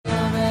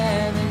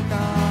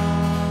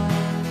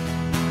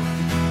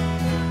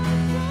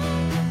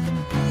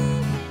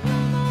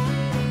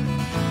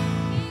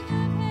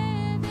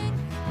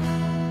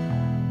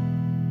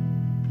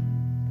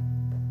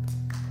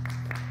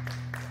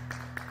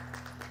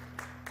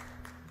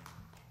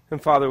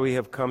And Father, we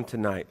have come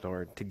tonight,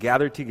 Lord, to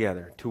gather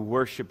together, to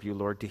worship you,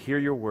 Lord, to hear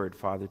your word,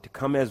 Father, to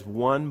come as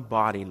one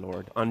body,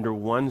 Lord, under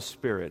one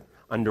spirit,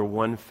 under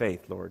one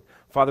faith, Lord.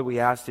 Father, we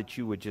ask that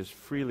you would just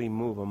freely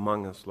move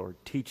among us, Lord,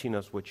 teaching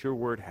us what your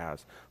word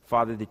has.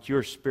 Father, that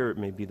your spirit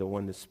may be the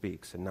one that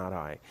speaks and not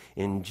I.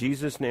 In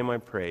Jesus' name I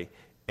pray,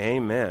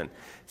 amen.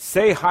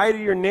 Say hi to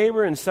your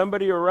neighbor and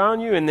somebody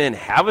around you, and then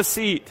have a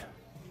seat.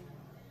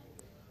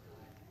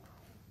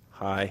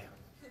 Hi.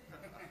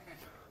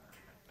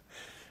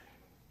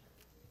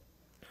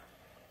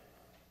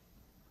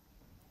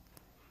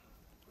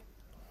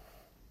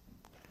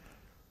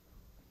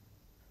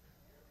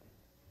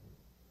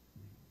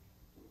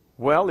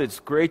 Well, it's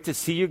great to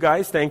see you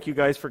guys. Thank you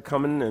guys for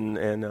coming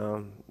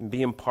and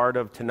being part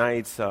of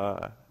tonight's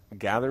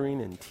gathering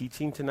and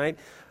teaching tonight.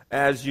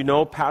 As you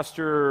know,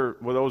 Pastor,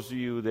 well, those of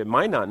you that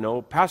might not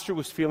know, Pastor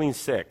was feeling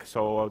sick.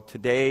 So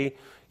today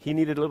he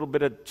needed a little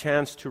bit of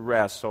chance to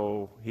rest.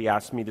 So he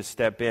asked me to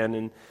step in.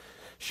 And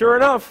sure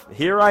enough,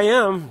 here I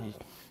am.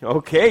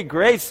 Okay,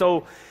 great.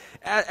 So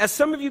as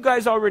some of you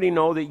guys already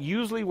know, that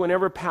usually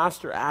whenever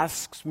Pastor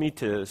asks me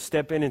to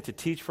step in and to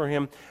teach for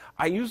him,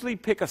 I usually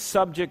pick a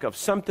subject of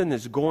something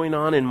that's going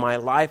on in my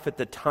life at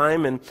the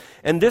time, and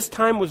this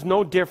time was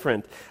no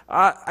different.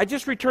 I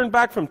just returned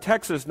back from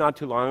Texas not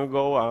too long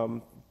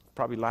ago,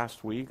 probably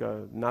last week,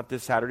 not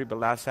this Saturday, but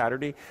last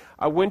Saturday.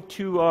 I went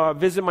to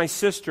visit my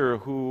sister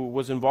who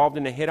was involved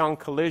in a head-on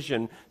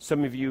collision.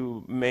 Some of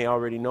you may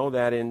already know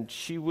that, and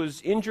she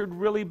was injured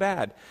really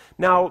bad.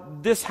 Now,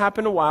 this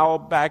happened a while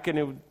back,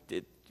 and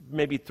it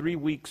maybe 3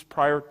 weeks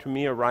prior to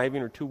me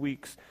arriving, or 2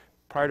 weeks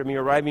prior to me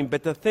arriving,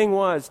 but the thing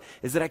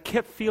is that I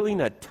kept feeling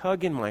a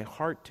tug in my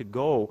heart to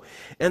go,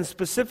 and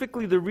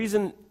specifically the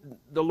reason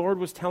the Lord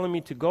was telling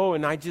me to go,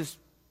 and I was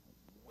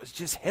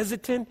just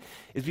hesitant,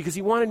 is because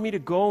He wanted me to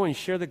go and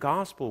share the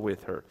gospel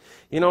with her.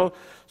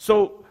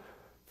 So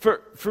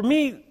for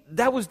me,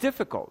 that was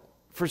difficult.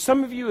 For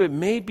some of you, it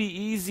may be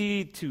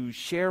easy to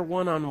share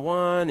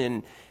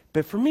one-on-one,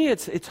 but for me,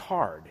 it's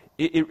hard.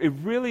 It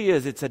really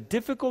is. It's a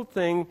difficult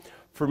thing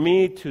for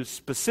me to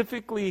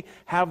specifically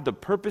have the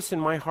purpose in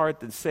my heart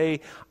that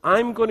say,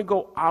 I'm going to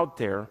go out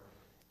there,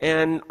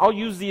 and I'll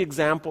use the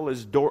example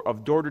of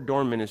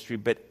door-to-door ministry,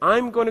 but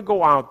I'm going to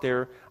go out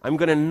there, I'm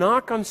going to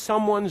knock on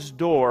someone's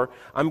door,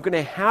 I'm going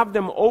to have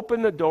them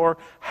open the door,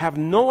 have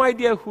no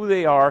idea who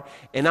they are,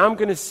 and I'm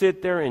going to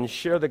sit there and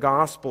share the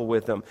gospel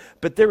with them.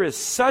 But there is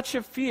such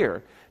a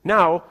fear.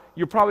 Now,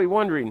 you're probably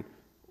wondering,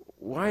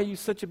 why are you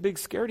such a big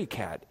scaredy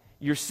cat?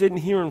 You're sitting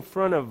here in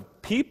front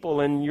of people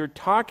and you're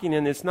talking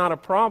and it's not a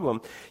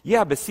problem.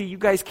 Yeah, but see, you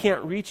guys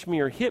can't reach me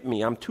or hit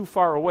me. I'm too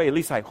far away. At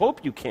least I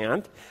hope you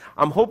can't.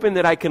 I'm hoping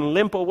that I can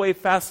limp away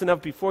fast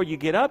enough before you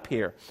get up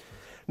here.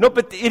 No,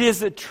 but it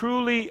is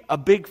truly a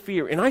big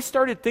fear. And I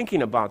started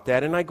thinking about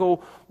that and I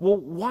go, well,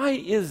 why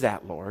is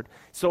that, Lord?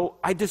 So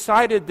I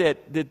decided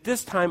that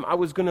this time I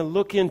was going to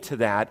look into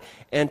that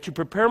and to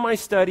prepare my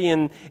study,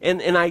 and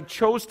I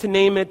chose to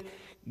name it,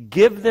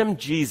 Give Them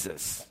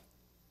Jesus.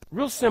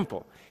 Real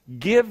simple.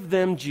 Give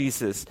them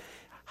Jesus.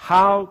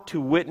 How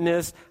to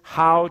witness,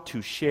 how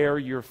to share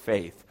your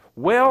faith.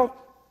 Well,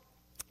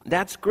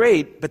 that's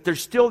great, but there's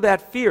still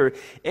that fear.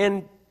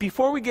 And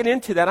before we get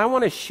into that, I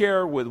want to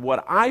share with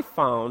what I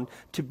found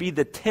to be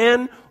the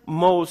 10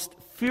 most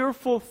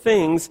fearful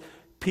things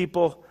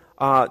people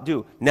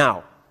do.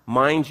 Now,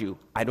 mind you,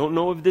 I don't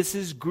know if this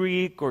is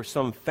Greek or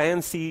some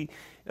fancy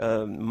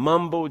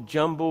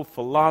mumbo-jumbo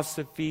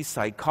philosophy,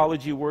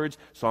 psychology words,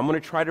 so I'm going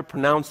to try to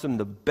pronounce them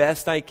the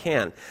best I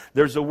can.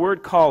 There's a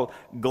word called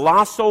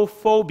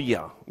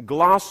glossophobia.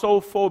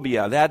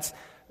 Glossophobia. That's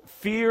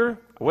fear.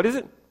 What is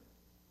it?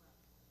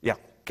 Yeah.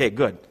 Okay,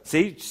 good.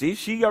 See,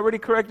 she already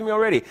corrected me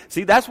already.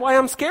 See, that's why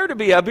I'm scared to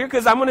be up here,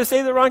 because I'm going to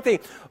say the wrong thing.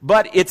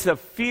 But it's a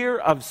fear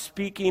of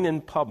speaking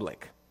in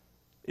public.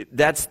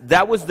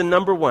 That was the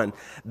number one.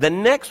 The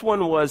next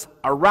one was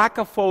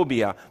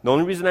arachophobia. The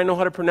only reason I know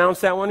how to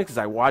pronounce that one is because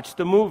I watched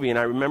the movie and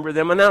I remember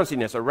them announcing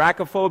this.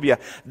 Arachophobia.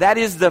 That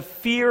is the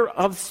fear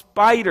of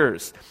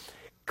spiders.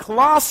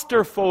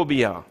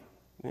 Claustrophobia.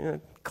 Yeah,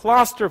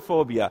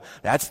 claustrophobia.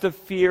 That's the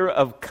fear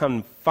of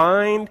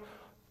confined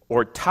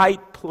or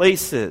tight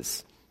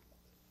places.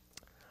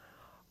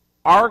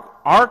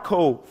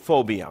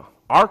 Archophobia.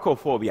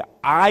 Archophobia.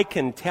 I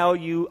can tell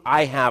you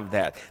I have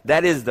that.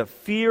 That is the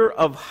fear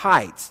of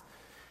heights.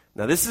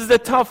 Now this is the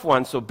tough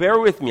one, so bear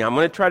with me. I'm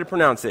going to try to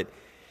pronounce it.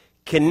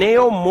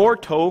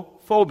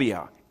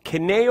 Kineomortophobia.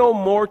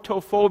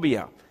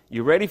 Kineomortophobia.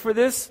 You ready for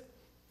this?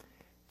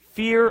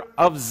 Fear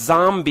of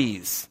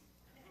zombies.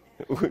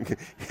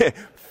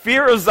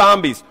 Fear of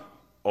zombies.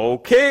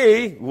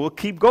 Okay, we'll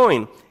keep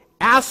going.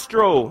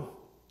 Astrophobia.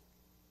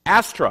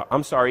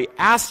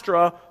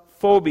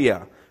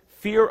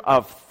 Fear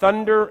of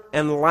thunder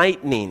and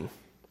lightning.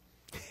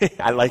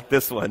 I like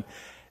this one.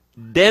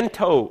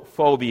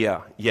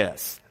 Dentophobia.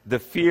 Yes, the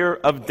fear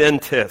of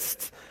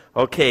dentists.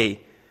 Okay.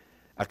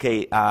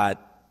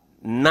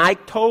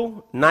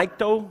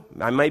 Nycto,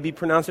 I might be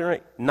pronouncing it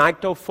right.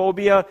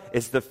 Nyctophobia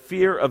is the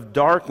fear of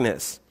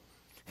darkness.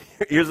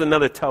 Here's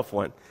another tough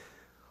one.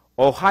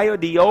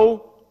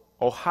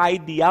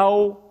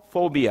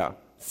 Oidiaophobia,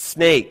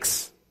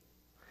 snakes.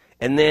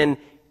 And then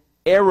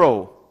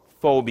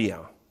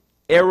aerophobia.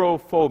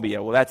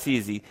 Aerophobia, well, that's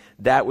easy.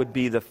 That would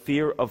be the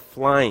fear of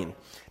flying.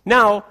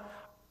 Now,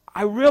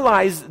 I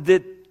realize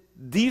that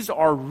these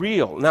are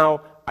real.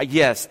 Now,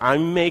 yes,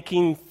 I'm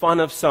making fun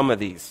of some of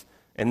these.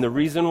 And the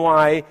reason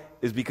why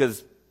is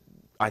because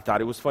I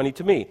thought it was funny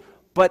to me.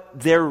 But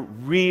they're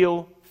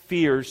real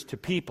fears to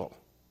people.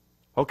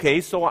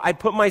 Okay, so I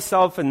put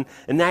myself in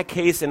that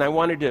case, and I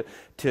wanted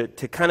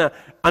to kind of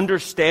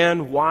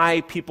understand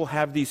why people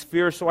have these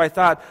fears. So I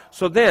thought,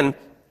 so then,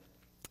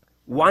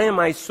 why am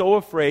I so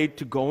afraid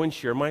to go and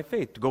share my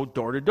faith, to go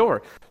door to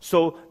door?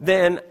 So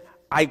then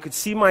I could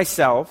see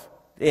myself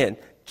in,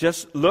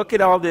 just look at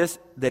all this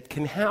that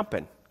can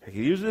happen.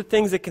 These are the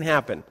things that can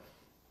happen.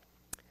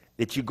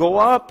 That you go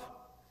up,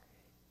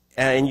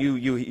 and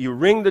you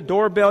ring the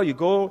doorbell, you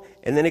go,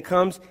 and then it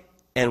comes.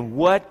 And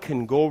what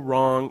can go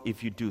wrong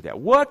if you do that?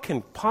 What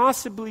can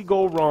possibly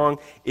go wrong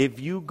if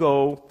you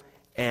go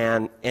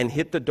and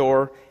hit the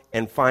door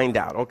and find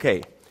out?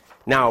 Okay,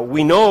 now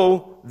we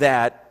know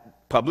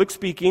that public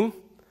speaking,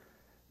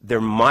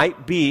 there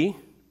might be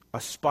a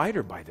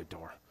spider by the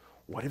door.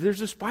 What if there's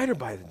a spider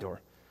by the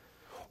door?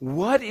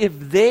 What if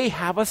they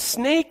have a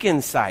snake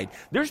inside?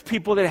 There's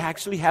people that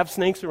actually have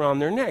snakes around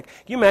their neck. Can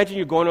you imagine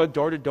you're going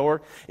door to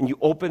door and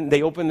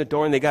they open the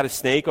door and they got a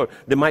snake, or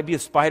there might be a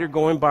spider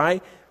going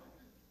by?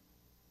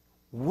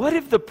 What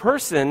if the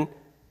person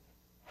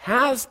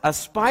has a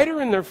spider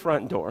in their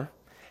front door,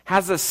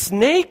 has a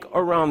snake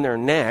around their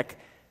neck,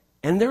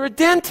 and they're a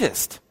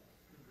dentist?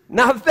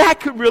 Now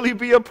that could really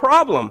be a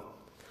problem.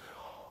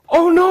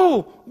 Oh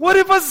no, what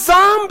if a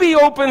zombie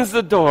opens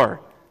the door?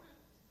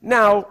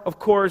 Now, of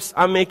course,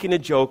 I'm making a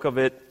joke of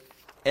it,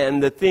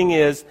 and the thing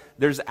is,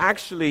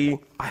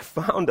 I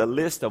found a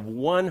list of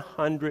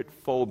 100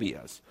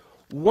 phobias.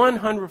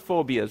 100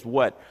 phobias,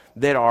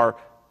 that are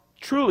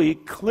truly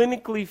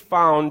clinically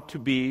found to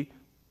be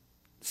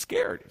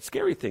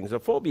scary things, a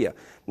phobia.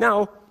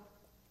 Now,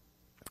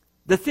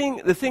 the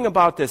thing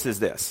about this is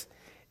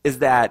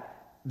that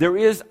there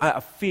is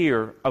a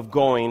fear of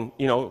going,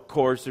 of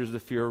course, there's the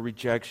fear of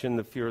rejection,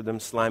 the fear of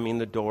them slamming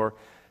the door.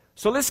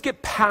 So let's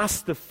get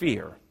past the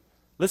fear.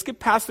 Let's get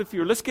past the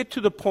fear. Let's get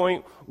to the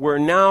point where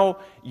now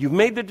you've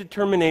made the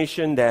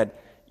determination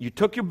that you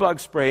took your bug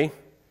spray,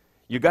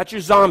 you got your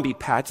zombie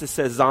patch that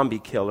says zombie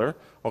killer,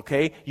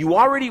 okay? You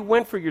already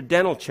went for your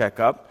dental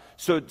checkup,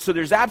 so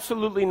there's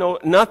absolutely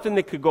nothing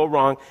that could go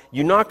wrong.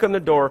 You knock on the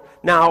door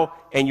now,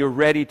 and you're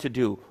ready to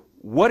do.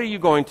 What are you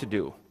going to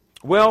do?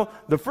 Well,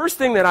 the first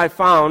thing that I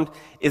found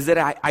is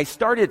that I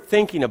started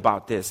thinking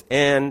about this.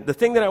 And the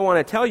thing that I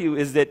want to tell you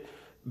is that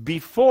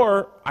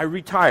before I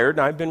retired,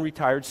 I've been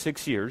retired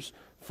 6 years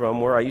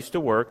from where I used to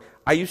work,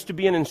 I used to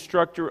be an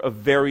instructor of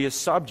various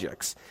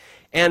subjects.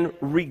 And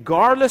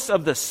regardless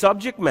of the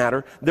subject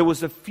matter, there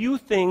was a few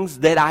things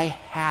that I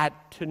had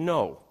to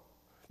know.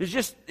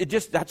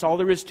 That's all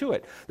there is to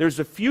it. There's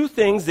a few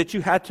things that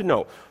you had to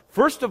know.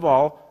 First of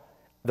all,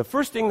 the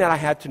first thing that I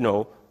had to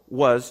know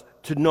was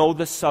to know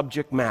the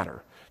subject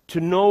matter,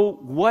 to know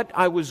what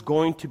I was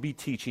going to be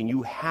teaching.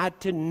 You had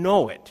to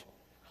know it,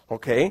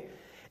 okay?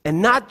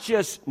 And not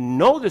just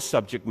know the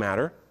subject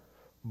matter,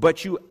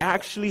 but you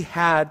actually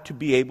had to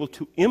be able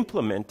to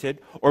implement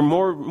it, or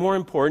more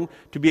important,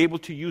 to be able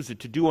to use it,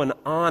 to do an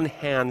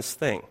on-hands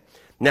thing.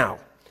 Now,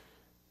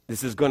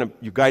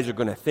 you guys are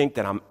going to think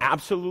that I'm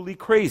absolutely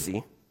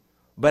crazy,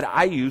 but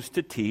I used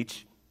to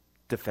teach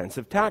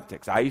defensive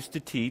tactics. I used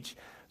to teach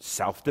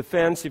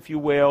self-defense, if you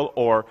will,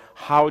 or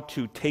how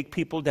to take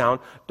people down.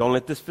 Don't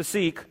let this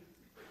physique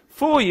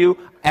fool you.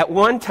 At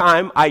one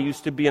time, I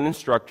used to be an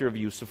instructor of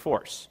use of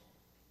force.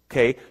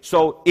 Okay,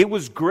 so it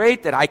was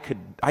great that I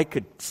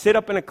could sit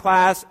up in a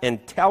class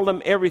and tell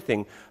them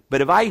everything.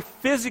 But if I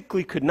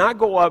physically could not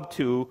go up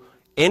to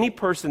any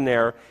person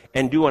there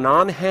and do an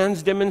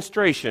on-hands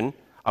demonstration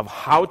of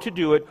how to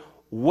do it,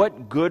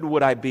 what good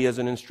would I be as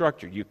an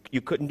instructor?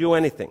 You couldn't do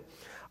anything.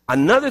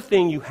 Another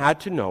thing you had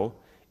to know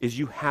is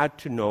you had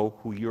to know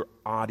who your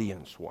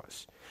audience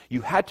was. You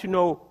had to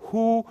know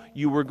who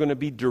you were going to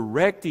be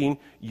directing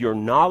your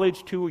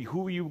knowledge to,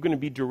 who you were going to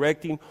be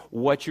directing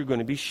what you're going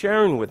to be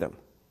sharing with them.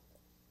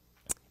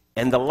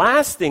 And the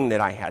last thing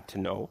that I had to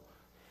know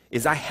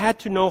is I had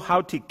to know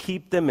how to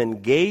keep them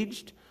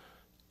engaged,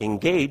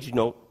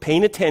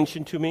 paying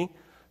attention to me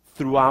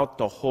throughout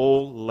the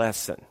whole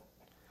lesson.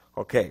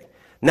 Okay.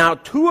 Now,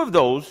 2 of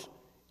those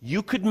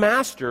you could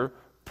master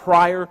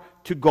prior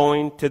to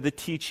going to the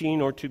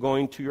teaching or to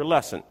going to your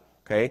lesson.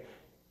 Okay.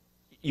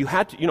 You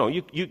had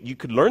to, you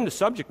could learn the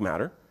subject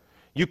matter.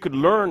 You could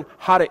learn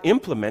how to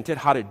implement it,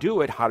 how to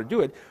do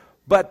it.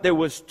 But there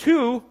was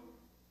 2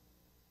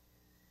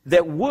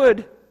 that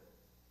would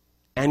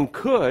and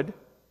could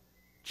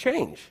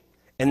change.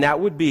 And that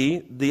would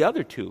be the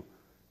other 2.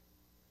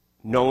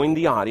 Knowing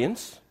the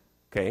audience,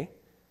 okay,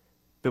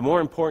 but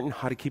more important,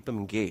 how to keep them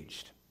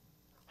engaged.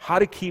 How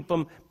to keep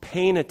them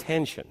paying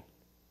attention,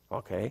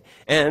 okay?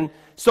 And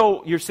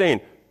so you're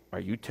saying, are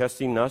you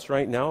testing us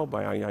right now?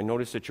 I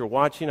notice that you're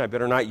watching. I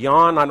better not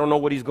yawn. I don't know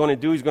what he's going to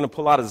do. He's going to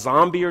pull out a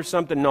zombie or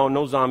something.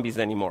 No zombies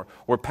anymore.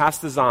 We're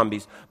past the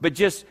zombies.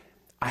 But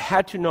I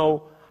had to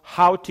know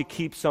how to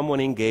keep someone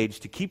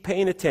engaged, to keep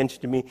paying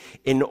attention to me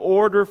in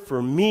order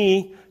for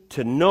me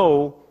to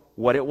know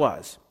what it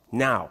was.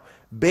 Now,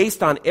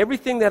 based on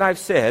everything that I've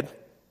said,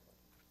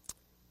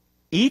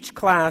 each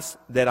class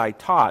that I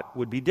taught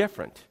would be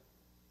different.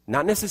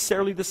 Not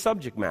necessarily the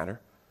subject matter,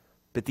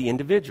 but the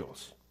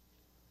individuals.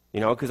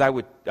 Because I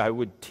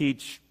would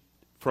teach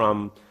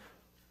from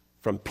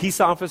peace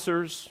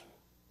officers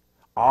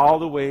all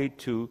the way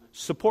to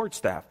support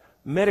staff,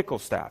 medical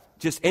staff,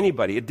 just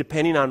anybody,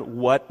 depending on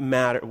what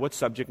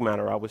subject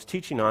matter I was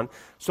teaching on.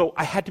 So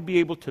I had to be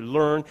able to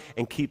learn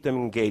and keep them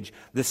engaged.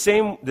 The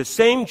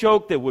same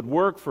joke that would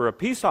work for a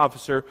peace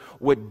officer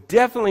would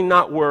definitely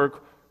not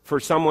work for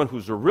someone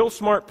who's a real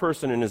smart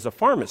person and is a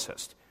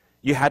pharmacist.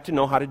 You had to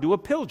know how to do a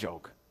pill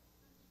joke.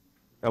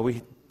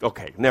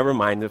 Okay, never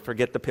mind.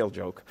 Forget the pill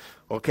joke.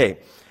 Okay.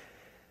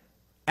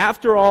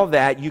 After all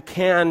that, you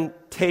can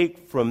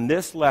take from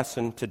this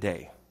lesson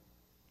today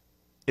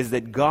is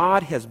that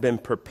God has been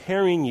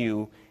preparing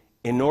you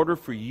in order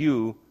for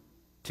you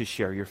to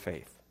share your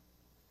faith.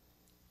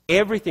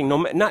 Everything,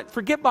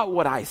 forget about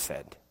what I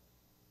said.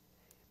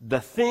 The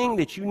thing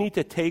that you need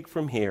to take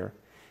from here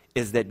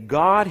is that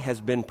God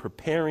has been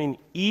preparing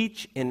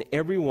each and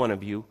every one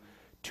of you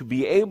to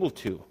be able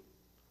to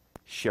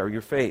share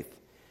your faith.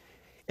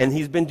 And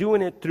he's been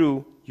doing it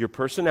through your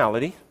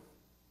personality,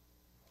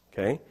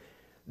 okay,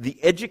 the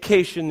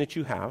education that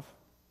you have,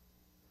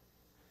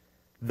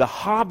 the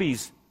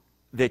hobbies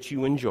that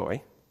you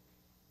enjoy,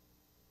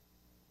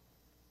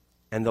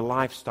 and the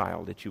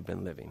lifestyle that you've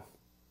been living.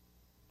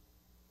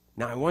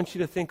 Now, I want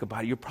you to think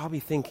about it. You're probably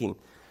thinking,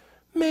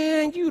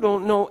 man, you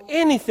don't know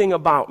anything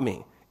about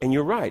me. And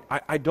you're right.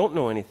 I don't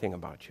know anything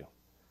about you.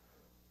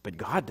 But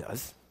God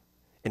does.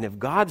 And if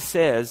God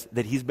says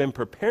that he's been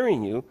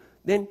preparing you,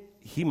 then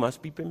he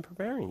must be been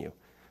preparing you.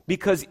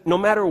 Because no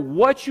matter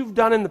what you've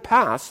done in the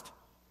past,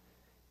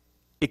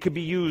 it could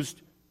be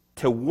used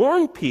to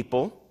warn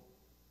people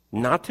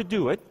not to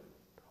do it,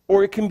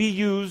 or it can be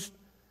used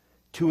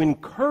to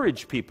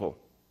encourage people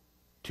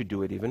to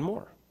do it even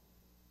more.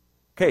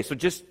 Okay, so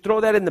just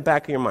throw that in the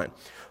back of your mind.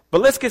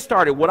 But let's get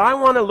started. What I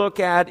want to look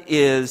at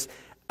is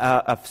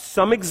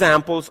some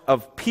examples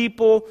of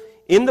people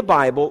in the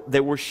Bible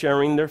that were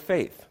sharing their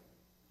faith.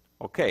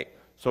 Okay,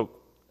 so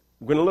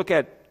we're going to look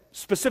at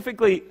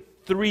specifically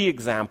 3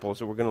 examples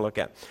that we're going to look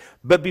at.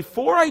 But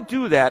before I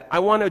do that, I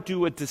want to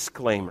do a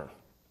disclaimer.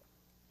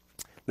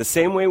 The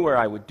same way where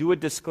I would do a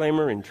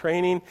disclaimer in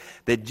training,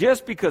 that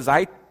just because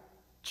I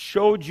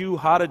showed you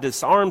how to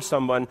disarm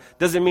someone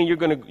doesn't mean you're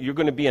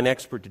going to be an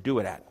expert to do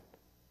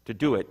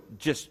it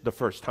just the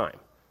first time.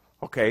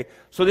 Okay?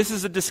 So this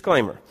is a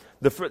disclaimer.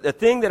 The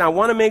thing that I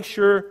want to make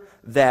sure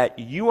that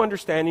you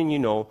understand and you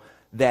know,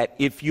 that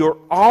if you're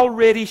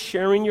already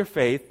sharing your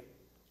faith,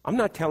 I'm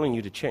not telling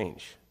you to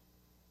change.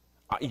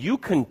 You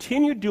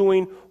continue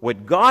doing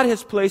what God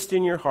has placed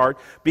in your heart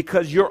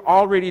because you're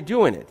already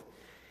doing it.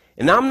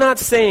 And I'm not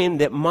saying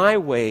that my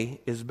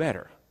way is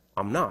better.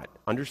 I'm not.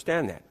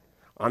 Understand that.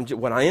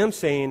 What I am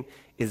saying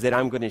is that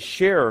I'm going to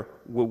share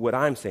what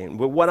I'm saying.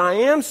 But what I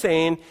am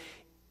saying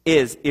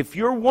is if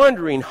you're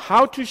wondering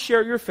how to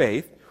share your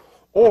faith,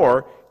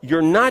 or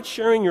you're not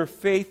sharing your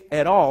faith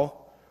at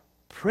all,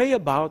 pray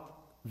about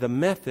the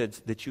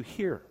methods that you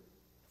hear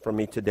from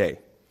me today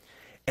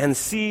and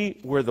see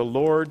where the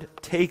Lord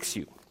takes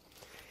you.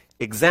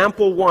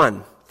 Example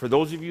 1. For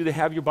those of you that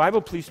have your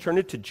Bible, please turn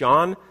it to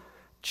John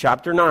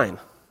chapter 9.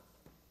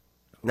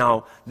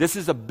 Now, this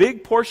is a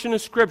big portion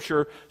of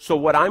Scripture, so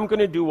what I'm going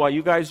to do while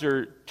you guys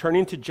are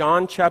turning to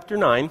John chapter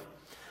 9,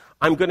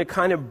 I'm going to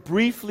kind of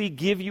briefly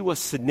give you a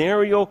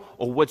scenario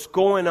of what's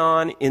going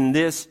on in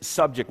this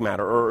subject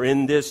matter or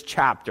in this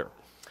chapter.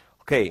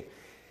 Okay,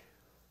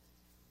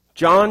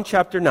 John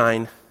chapter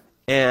 9,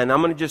 and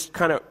I'm going to just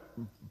kind of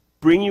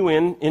bring you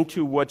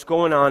into what's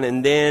going on,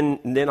 and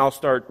then I'll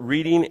start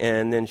reading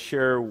and then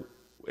share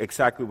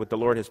exactly what the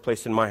Lord has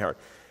placed in my heart.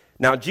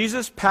 Now,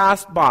 Jesus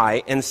passed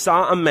by and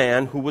saw a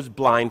man who was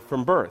blind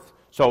from birth.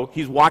 So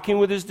he's walking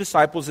with his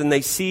disciples, and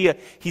he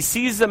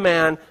sees a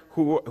man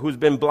who's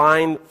been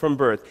blind from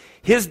birth.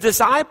 His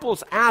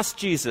disciples asked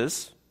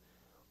Jesus,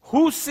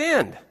 who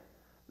sinned,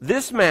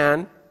 this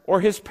man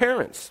or his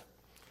parents?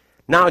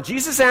 Now,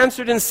 Jesus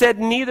answered and said,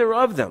 neither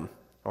of them,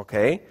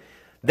 okay,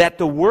 that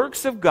the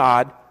works of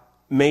God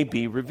may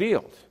be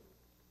revealed.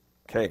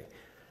 Okay.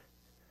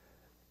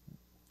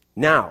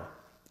 Now,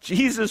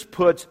 Jesus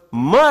puts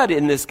mud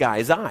in this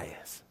guy's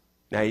eyes.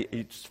 Now,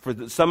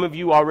 some of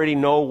you already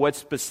know what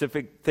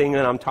specific thing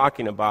that I'm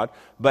talking about,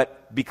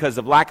 but because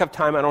of lack of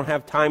time, I don't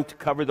have time to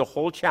cover the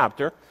whole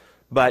chapter.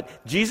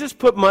 But Jesus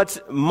put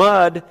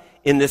mud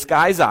in this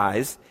guy's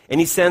eyes, and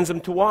he sends him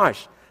to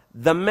wash.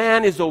 The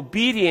man is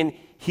obedient.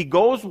 He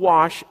goes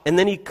wash, and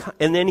then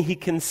he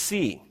can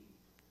see.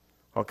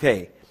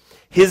 Okay.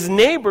 His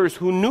neighbors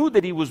who knew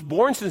that he was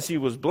born since he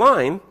was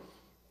blind,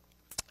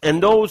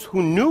 and those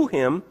who knew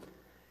him,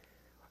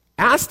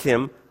 asked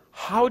him,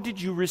 how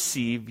did you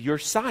receive your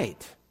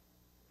sight?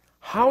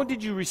 How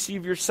did you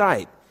receive your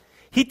sight?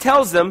 He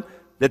tells them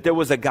that there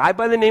was a guy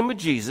by the name of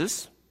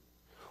Jesus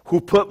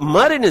who put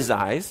mud in his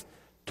eyes,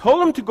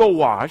 told him to go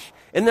wash,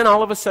 and then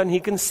all of a sudden he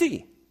can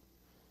see.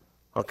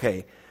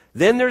 Okay,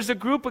 then there's a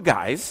group of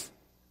guys,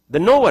 the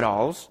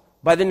know-it-alls,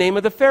 by the name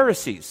of the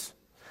Pharisees.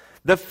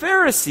 The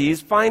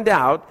Pharisees find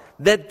out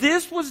that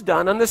this was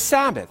done on the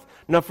Sabbath.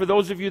 Now, for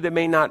those of you that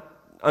may not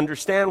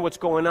understand what's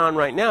going on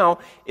right now,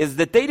 is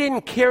that they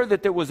didn't care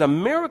that there was a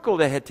miracle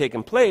that had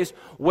taken place.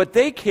 What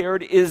they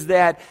cared is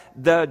that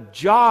the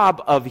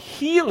job of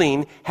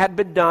healing had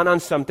been done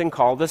on something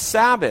called the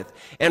Sabbath.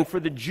 And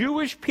for the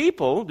Jewish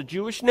people, the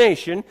Jewish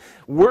nation,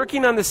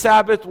 working on the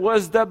Sabbath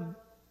was the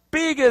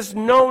biggest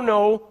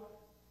no-no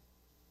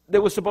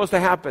that was supposed to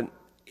happen.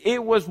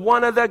 It was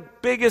one of the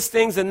biggest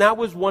things, and that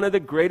was one of the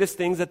greatest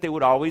things that they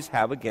would always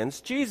have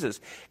against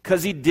Jesus,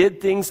 because he did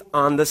things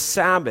on the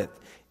Sabbath,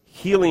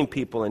 healing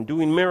people and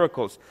doing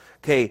miracles.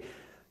 Okay,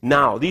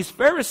 now, these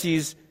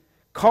Pharisees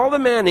call the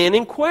man in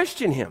and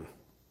question him.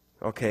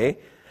 Okay,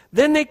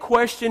 then they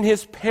question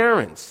his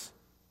parents.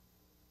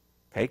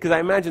 Okay, because I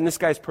imagine this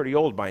guy's pretty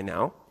old by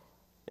now,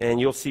 and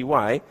you'll see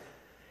why.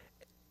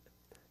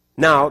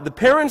 Now, the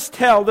parents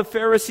tell the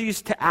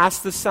Pharisees to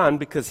ask the son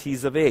because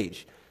he's of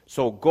age.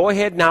 So go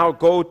ahead now,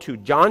 go to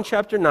John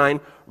chapter 9,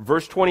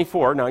 verse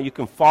 24. Now you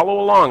can follow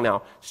along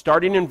now,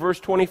 starting in verse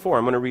 24.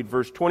 I'm going to read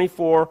verse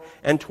 24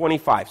 and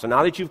 25. So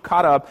now that you've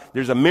caught up,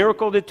 there's a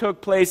miracle that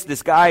took place.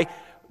 This guy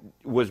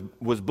was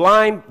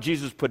blind.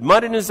 Jesus put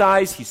mud in his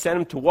eyes. He sent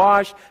him to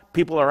wash.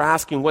 People are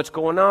asking, what's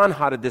going on?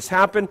 How did this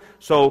happen?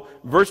 So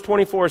verse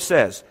 24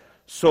 says,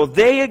 so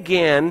they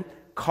again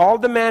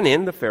called the man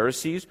in, the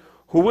Pharisees,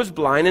 who was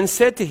blind, and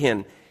said to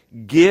him,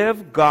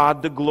 give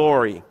God the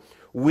glory.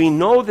 We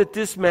know that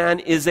this man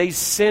is a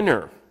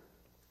sinner.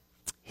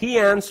 He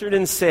answered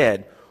and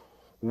said,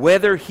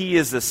 whether he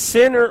is a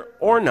sinner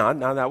or not,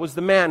 now that was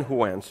the man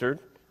who answered,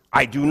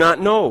 I do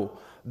not know.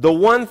 The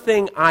one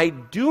thing I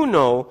do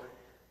know,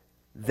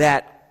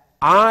 that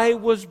I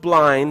was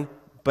blind,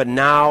 but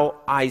now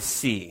I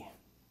see.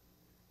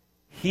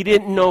 He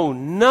didn't know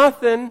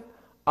nothing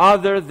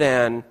other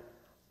than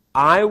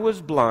I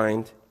was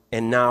blind,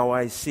 and now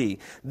I see.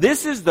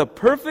 This is the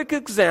perfect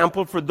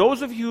example for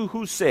those of you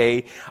who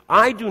say,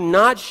 I do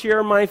not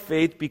share my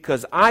faith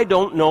because I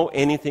don't know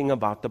anything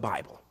about the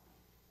Bible.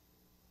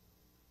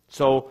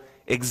 So,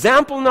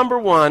 example number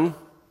one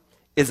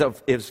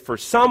is for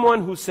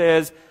someone who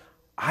says,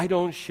 I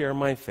don't share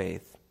my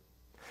faith.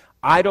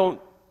 I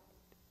don't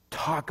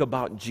talk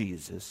about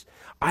Jesus.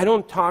 I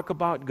don't talk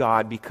about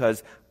God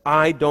because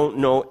I don't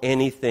know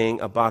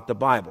anything about the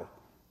Bible.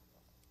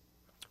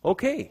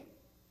 Okay.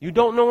 You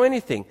don't know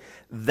anything.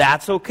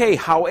 That's okay.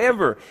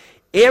 However,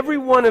 every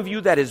one of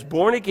you that is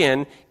born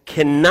again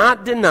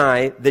cannot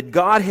deny that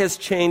God has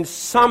changed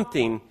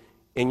something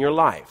in your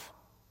life.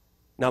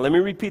 Now, let me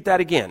repeat that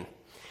again.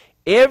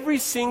 Every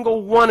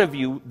single one of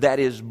you that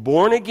is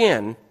born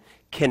again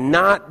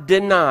cannot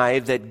deny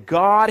that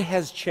God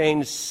has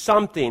changed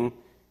something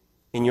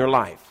in your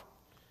life.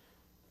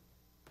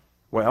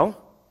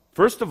 Well,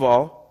 first of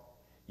all,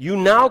 you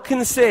now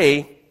can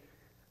say,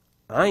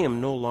 I am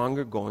no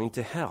longer going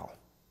to hell.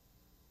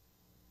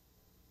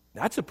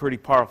 That's a pretty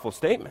powerful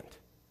statement.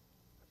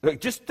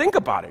 Just think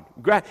about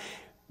it.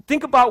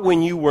 Think about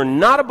when you were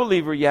not a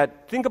believer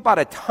yet. Think about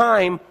a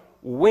time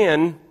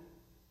when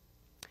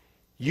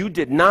you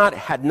had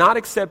not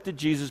accepted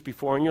Jesus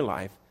before in your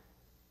life,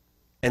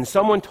 and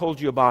someone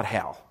told you about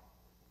hell.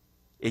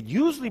 It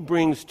usually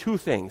brings two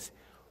things.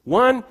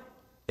 One,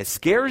 it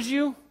scares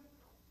you,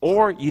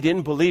 or you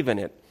didn't believe in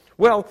it.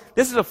 Well,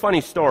 this is a funny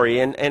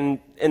story,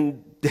 and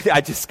I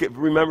just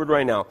remembered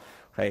right now.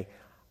 Okay.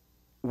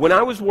 When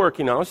I was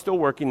still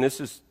working, this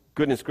is,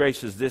 goodness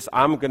gracious,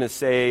 I'm going to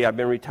say I've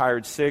been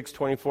retired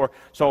 24.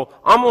 So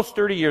almost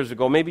 30 years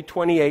ago, maybe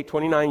 28,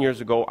 29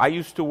 years ago, I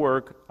used to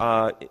work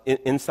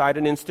inside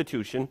an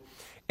institution,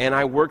 and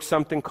I worked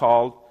something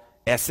called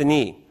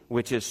S&E,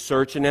 which is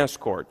search and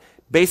escort.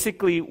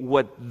 Basically,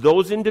 what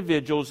those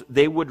individuals,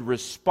 they would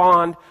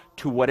respond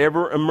to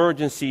whatever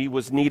emergency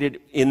was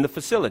needed in the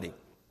facility.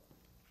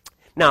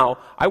 Now,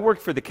 I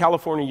worked for the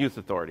California Youth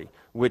Authority,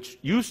 which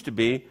used to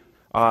be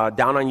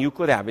down on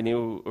Euclid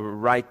Avenue,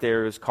 right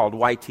there. Is called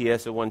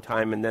YTS at one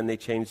time, and then they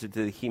changed it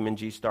to the Heman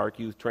G. Stark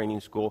Youth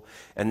Training School,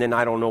 and then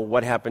I don't know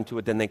what happened to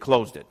it, then they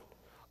closed it.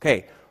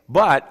 Okay,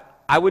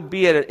 but I would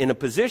be in a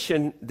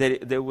position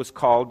that was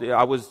called,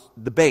 I was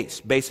the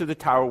base of the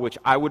tower, which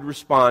I would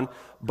respond,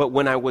 but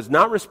when I was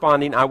not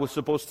responding, I was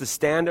supposed to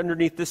stand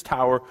underneath this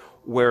tower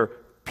where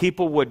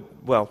people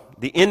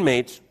the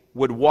inmates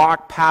would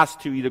walk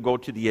past to either go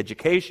to the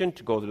education,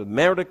 to go to the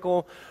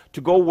medical, to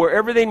go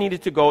wherever they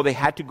needed to go, they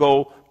had to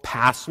go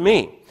past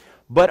me.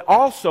 But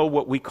also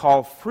what we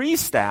call free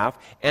staff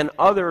and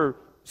other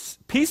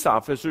peace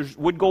officers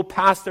would go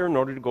past there in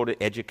order to go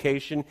to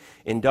education,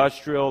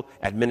 industrial,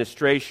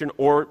 administration,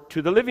 or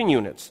to the living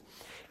units.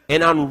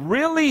 And on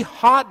really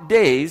hot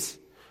days,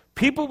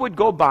 people would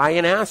go by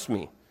and ask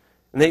me.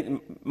 And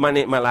my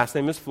last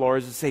name is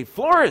Flores, and say,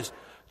 Flores,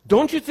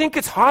 don't you think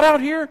it's hot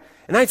out here?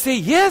 And I'd say,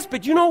 yes,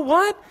 but you know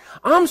what?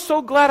 I'm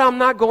so glad I'm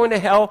not going to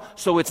hell,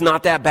 so it's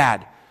not that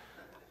bad.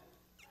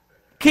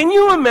 Can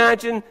you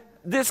imagine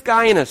this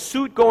guy in a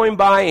suit going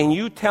by and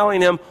you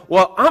telling him,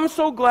 well, I'm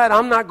so glad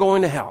I'm not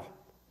going to hell?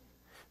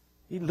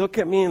 He'd look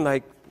at me and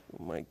like,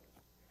 oh my.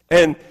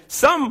 And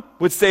some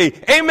would say,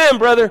 amen,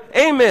 brother,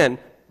 amen.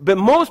 But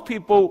most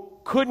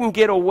people couldn't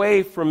get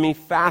away from me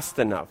fast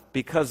enough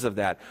because of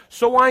that.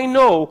 So I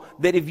know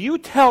that if you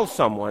tell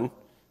someone,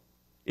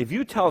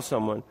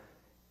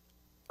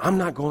 I'm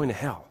not going to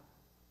hell,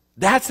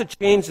 that's a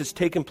change that's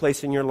taken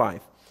place in your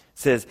life. It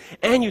says,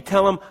 and you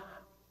tell them,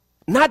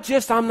 not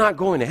just I'm not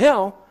going to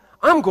hell,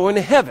 I'm going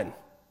to heaven.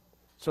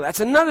 So that's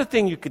another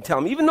thing you could tell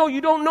them, even though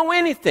you don't know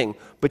anything,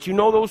 but you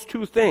know those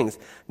two things.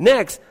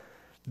 Next,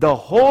 the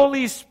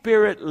Holy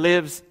Spirit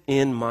lives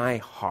in my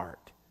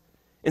heart.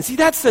 And see,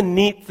 that's a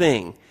neat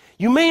thing.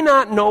 You may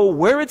not know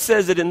where it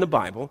says it in the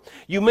Bible.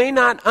 You may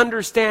not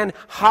understand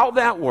how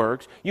that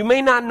works. You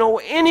may not know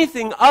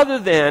anything other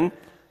than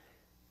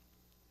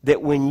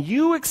that when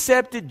you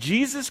accepted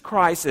Jesus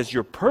Christ as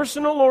your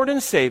personal Lord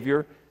and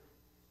Savior,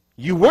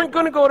 you weren't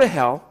going to go to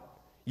hell.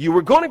 You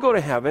were going to go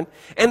to heaven.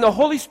 And the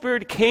Holy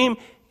Spirit came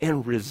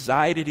and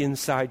resided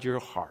inside your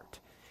heart.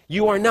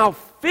 You are now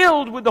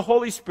filled with the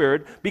Holy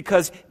Spirit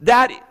because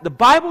the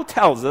Bible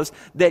tells us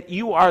that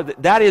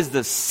that is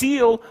the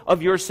seal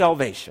of your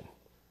salvation.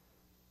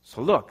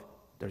 So look,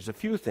 there's a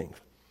few things.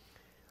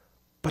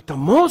 But the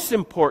most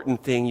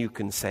important thing you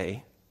can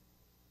say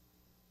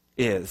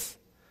is,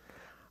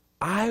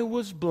 I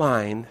was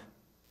blind,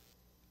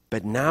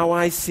 but now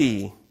I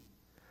see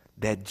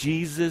that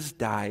Jesus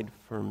died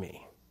for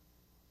me.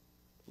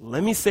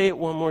 Let me say it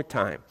one more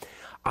time.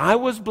 I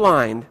was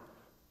blind,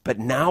 but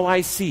now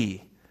I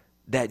see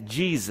that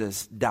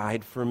Jesus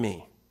died for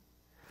me.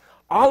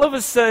 All of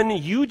a sudden,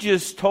 you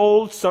just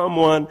told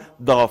someone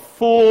the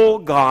full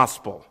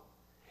gospel.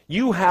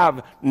 You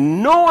have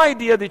no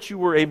idea that you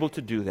were able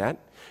to do that.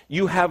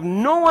 You have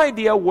no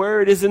idea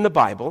where it is in the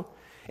Bible.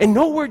 And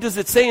nowhere does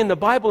it say in the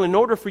Bible, in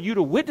order for you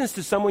to witness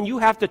to someone, you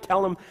have to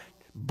tell them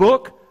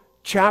book,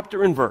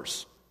 chapter, and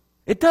verse.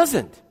 It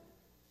doesn't.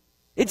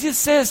 It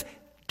just says,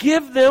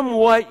 give them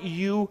what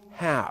you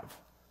have.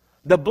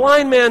 The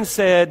blind man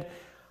said,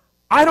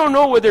 I don't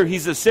know whether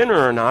he's a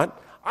sinner or not.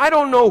 I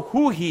don't know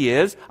who he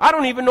is. I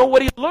don't even know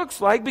what he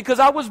looks like because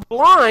I was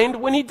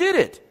blind when he did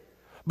it.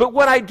 But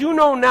what I do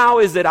know now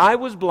is that I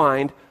was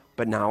blind,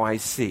 but now I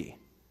see.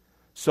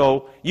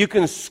 So you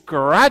can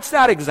scratch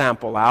that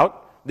example out,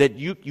 that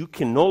you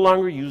can no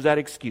longer use that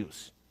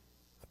excuse.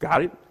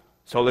 Got it?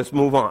 So let's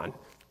move on.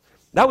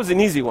 That was an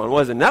easy one,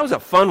 wasn't it? That was a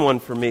fun one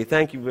for me.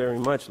 Thank you very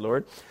much,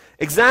 Lord.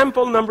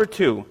 Example number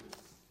 2.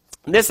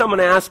 This I'm going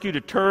to ask you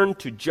to turn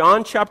to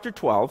John chapter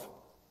 12.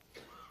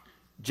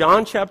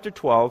 John chapter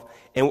 12,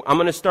 and I'm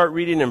going to start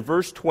reading in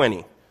verse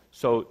 20.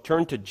 So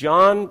turn to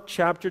John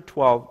chapter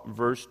 12,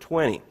 verse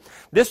 20.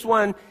 This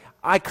one,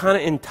 I kind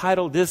of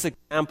entitled this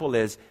example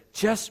as,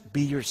 just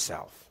be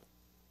yourself.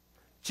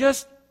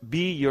 Just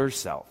be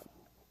yourself.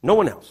 No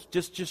one else,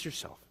 just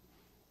yourself.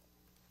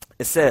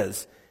 It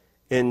says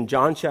in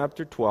John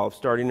chapter 12,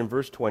 starting in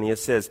verse 20, it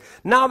says,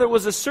 now there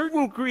was a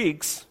certain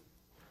Greeks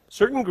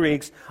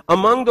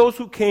among those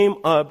who came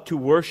up to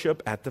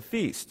worship at the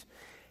feast.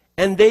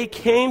 And they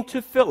came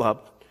to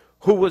Philip,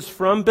 who was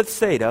from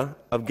Bethsaida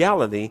of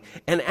Galilee,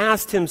 and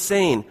asked him,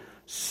 saying,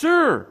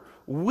 Sir,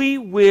 we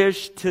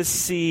wish to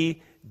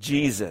see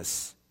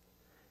Jesus.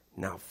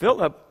 Now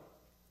Philip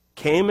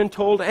came and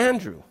told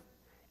Andrew,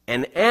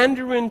 and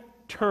Andrew in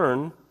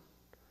turn,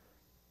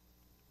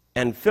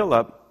 and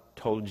Philip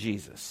told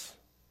Jesus.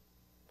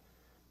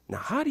 Now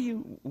what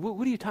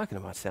are you talking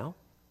about, Sal?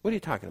 What are you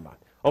talking about?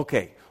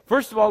 Okay,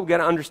 first of all, we've got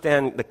to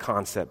understand the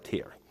concept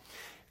here.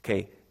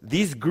 Okay,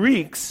 these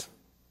Greeks,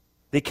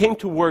 they came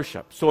to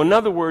worship. So in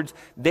other words,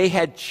 they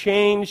had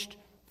changed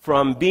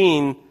from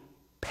being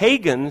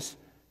pagans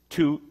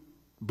to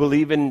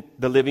believe in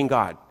the living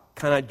God.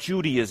 Kind of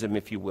Judaism,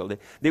 if you will.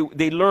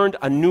 They learned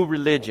a new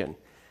religion.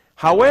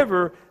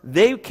 However,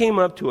 they came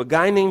up to a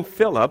guy named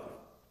Philip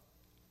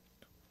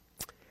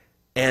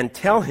and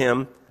tell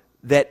him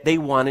that they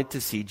wanted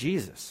to see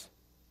Jesus.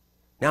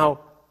 Now,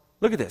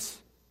 look at this.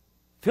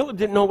 Philip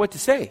didn't know what to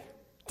say,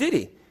 did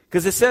he?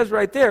 Because it says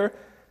right there,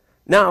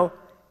 now,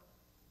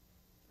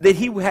 that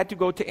he had to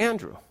go to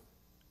Andrew.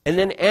 And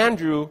then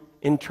Andrew,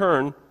 in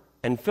turn,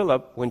 and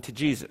Philip went to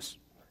Jesus.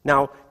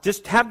 Now,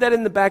 just have that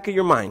in the back of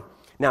your mind.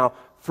 Now,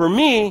 for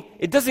me,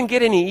 it doesn't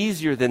get any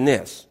easier than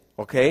this,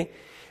 okay?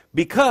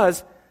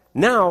 Because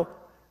now,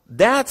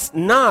 that's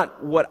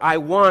not what I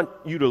want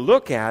you to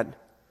look at,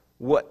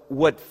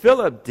 what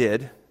Philip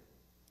did.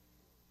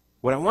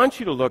 What I want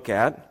you to look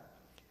at,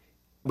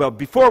 well,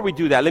 before we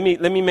do that, let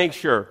me make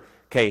sure.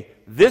 Okay,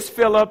 this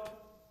Philip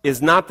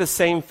is not the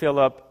same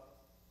Philip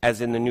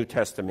as in the New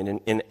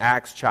Testament, in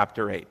Acts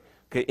chapter 8.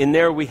 Okay, in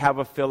there we have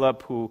a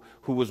Philip who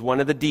was one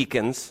of the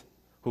deacons,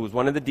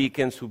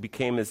 who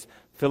became as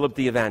Philip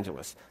the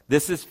evangelist.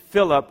 This is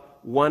Philip,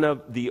 one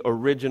of the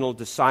original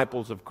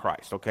disciples of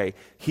Christ. Okay,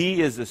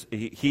 he is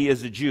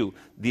a Jew.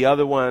 The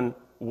other one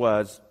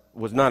was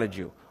not a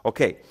Jew.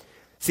 Okay,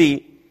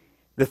 see,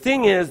 the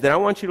thing is that I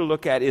want you to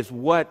look at is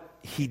what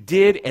he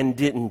did and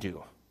didn't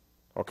do.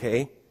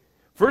 Okay?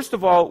 First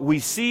of all, we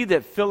see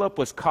that Philip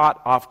was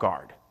caught off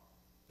guard.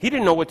 He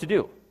didn't know what to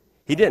do.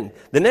 He didn't.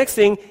 The next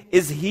thing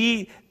is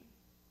he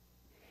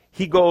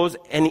goes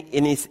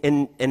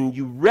and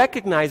you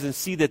recognize and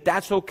see that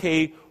that's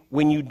okay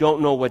when you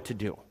don't know what to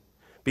do.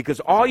 Because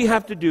all you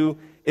have to do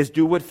is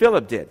do what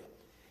Philip did.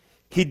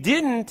 He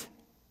didn't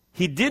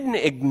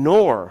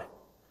ignore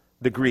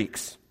the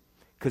Greeks.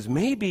 Because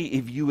maybe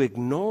if you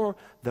ignore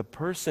the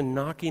person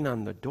knocking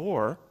on the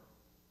door,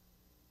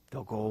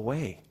 they'll go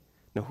away.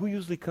 Now, who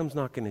usually comes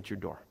knocking at your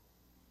door?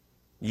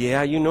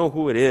 Yeah, you know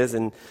who it is,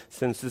 and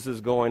since this is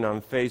going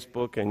on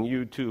Facebook and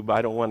YouTube,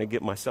 I don't want to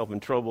get myself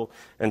in trouble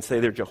and say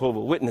they're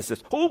Jehovah's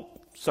Witnesses. Oh,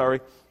 sorry.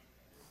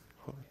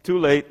 Too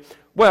late.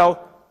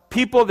 Well,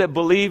 people that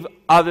believe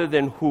other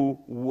than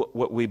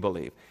what we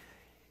believe.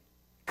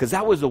 Because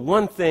that was the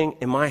one thing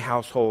in my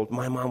household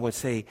my mom would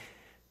say.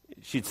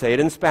 She'd say it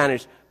in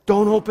Spanish,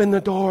 "Don't open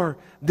the door.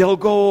 They'll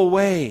go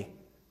away."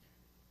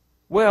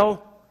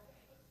 Well,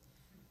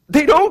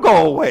 they don't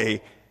go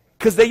away.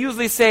 Because they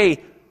usually say,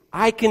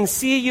 "I can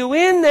see you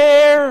in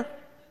there.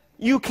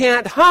 You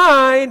can't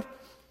hide."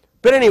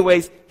 But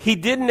anyways, he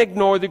didn't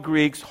ignore the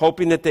Greeks,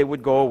 hoping that they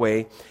would go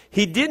away.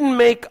 He didn't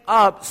make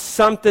up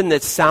something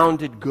that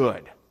sounded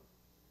good.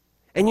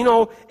 And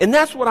and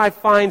that's what I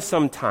find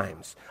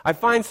sometimes.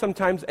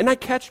 And I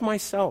catch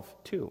myself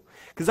too.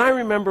 Because I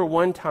remember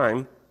one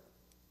time,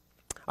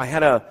 I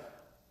had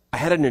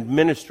an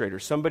administrator,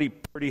 somebody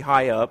pretty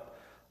high up,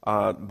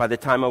 by the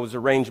time I was a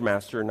range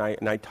master,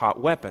 and I taught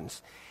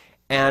weapons.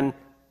 And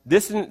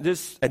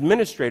this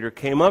administrator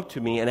came up to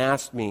me and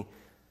asked me,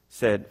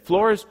 said,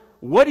 "Flores,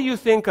 what do you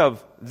think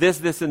of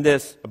this, and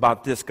this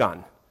about this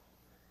gun?"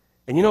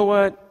 And you know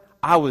what?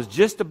 I was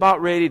just about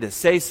ready to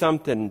say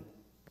something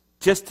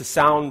just to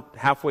sound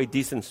halfway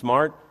decent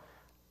smart,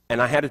 and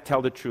I had to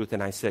tell the truth,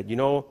 and I said,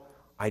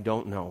 I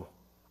don't know.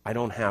 I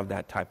don't have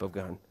that type of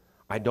gun.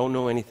 I don't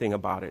know anything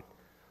about it.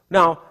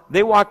 Now,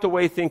 they walked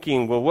away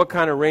thinking, well, what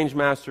kind of range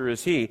master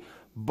is he?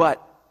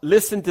 But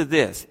listen to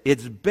this.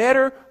 It's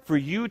better for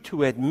you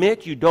to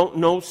admit you don't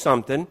know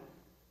something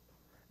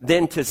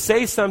than to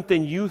say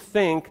something you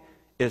think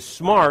is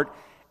smart,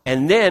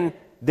 and then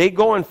they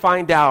go and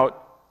find out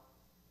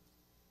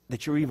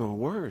that you're even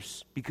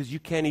worse because you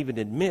can't even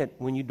admit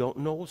when you don't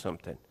know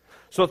something.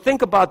 So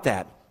think about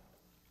that.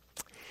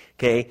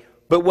 Okay?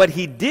 But what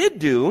he did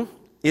do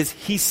is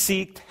he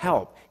sought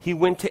help. He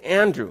went to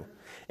Andrew.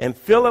 And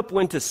Philip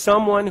went to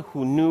someone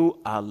who knew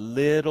a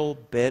little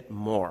bit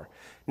more.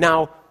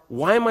 Now,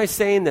 why am I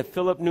saying that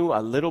Philip knew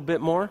a little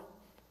bit more?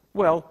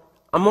 Well,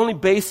 I'm only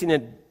basing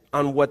it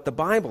on what the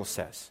Bible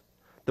says.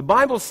 The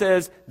Bible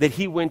says that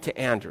he went to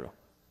Andrew.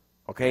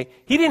 Okay?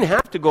 He didn't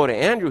have to go to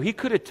Andrew. He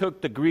could have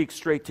took the Greek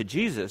straight to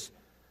Jesus,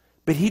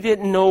 but he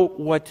didn't know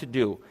what to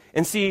do.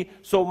 And see,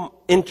 so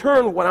in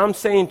turn, what I'm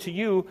saying to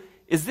you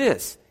is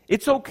this.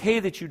 It's okay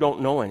that you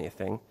don't know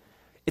anything.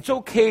 It's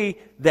okay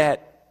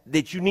that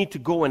you need to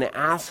go and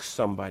ask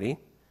somebody.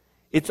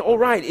 It's all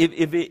right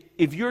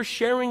if you're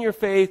sharing your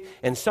faith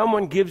and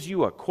someone gives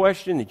you a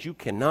question that you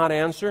cannot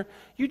answer,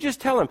 you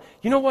just tell them,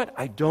 you know what,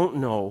 I don't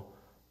know,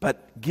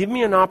 but give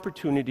me an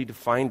opportunity to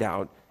find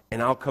out,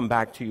 and I'll come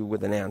back to you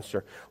with an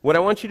answer. What I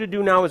want you to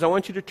do now is I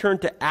want you to turn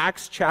to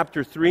Acts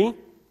chapter 3.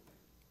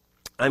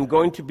 I'm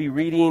going to be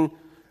reading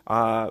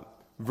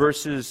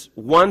verses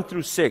 1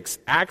 through 6.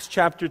 Acts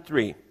chapter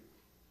 3.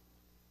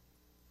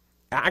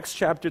 Acts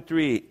chapter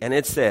 3, and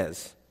it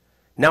says,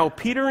 "Now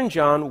Peter and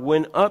John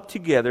went up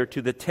together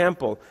to the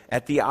temple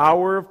at the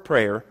hour of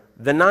prayer,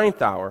 the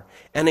 9th hour,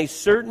 and a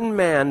certain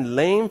man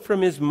lame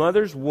from his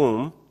mother's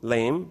womb,"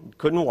 lame,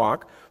 couldn't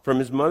walk, "from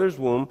his mother's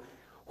womb,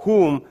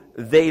 whom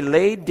they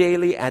laid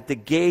daily at the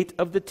gate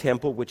of the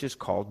temple, which is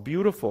called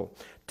Beautiful,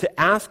 to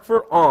ask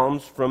for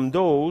alms from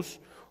those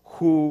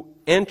who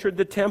entered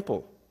the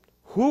temple,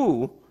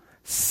 who,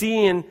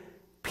 seeing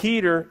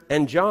Peter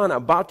and John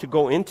about to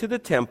go into the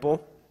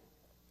temple,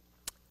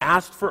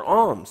 asked for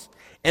alms.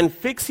 And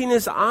fixing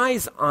his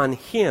eyes on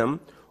him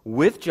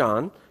with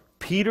John,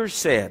 Peter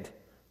said,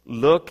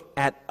 'Look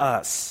at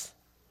us.'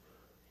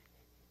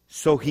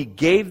 So he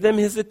gave them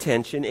his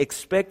attention,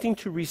 expecting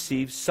to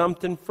receive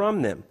something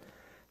from them.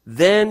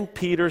 Then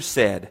Peter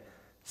said,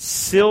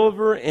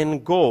 'Silver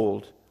and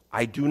gold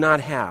I do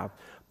not have,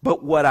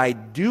 but what I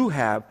do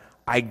have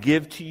I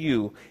give to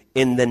you.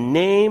 In the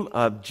name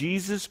of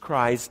Jesus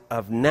Christ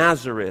of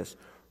Nazareth,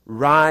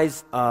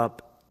 rise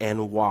up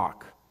and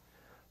walk.'"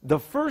 The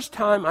first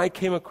time I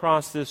came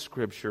across this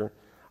scripture,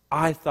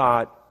 I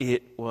thought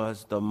it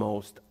was the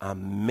most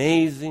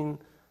amazing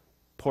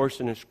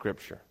portion of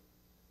scripture.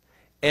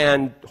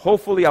 And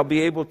hopefully I'll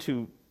be able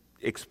to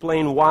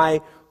explain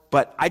why,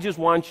 but I just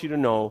want you to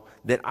know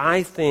that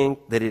I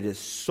think that it is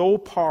so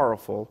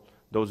powerful.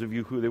 Those of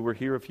you who were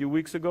here a few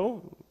weeks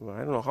ago, I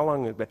don't know how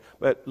long it's been,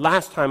 but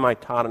last time I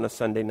taught on a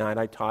Sunday night,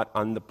 I taught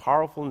on the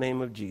powerful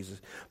name of Jesus.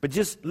 But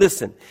just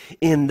listen,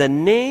 in the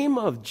name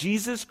of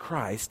Jesus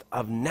Christ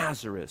of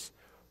Nazareth,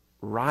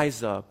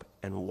 rise up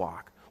and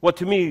walk. Well,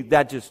 to me,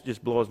 that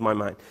just blows my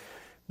mind.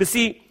 But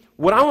see,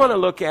 what I want to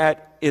look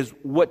at is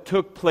what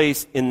took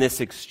place in this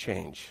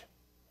exchange.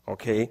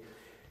 Okay?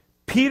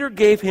 Peter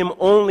gave him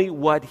only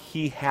what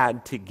he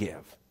had to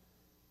give.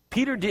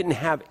 Peter didn't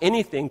have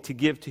anything to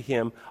give to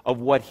him of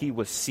what he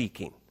was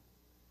seeking.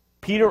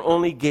 Peter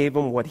only gave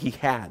him what he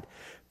had.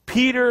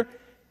 Peter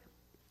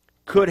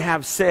could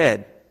have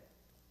said,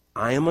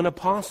 I am an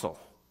apostle.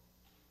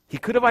 He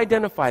could have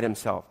identified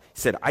himself. He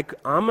said,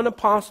 I'm an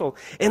apostle,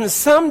 and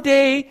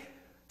someday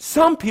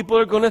some people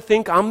are going to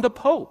think I'm the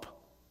Pope.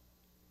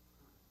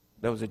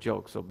 That was a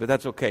joke, but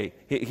that's okay.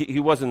 He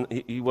wasn't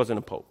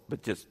a pope,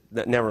 but just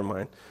never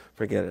mind.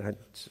 Forget it.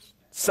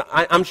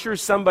 I'm sure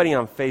somebody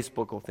on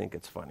Facebook will think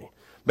it's funny.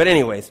 But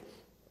anyways,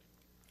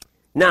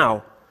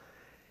 now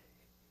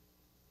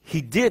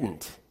he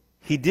didn't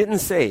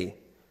say.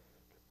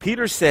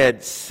 Peter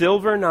said,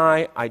 silver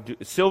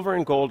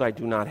and gold I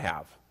do not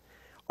have.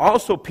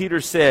 Also,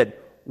 Peter said,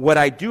 what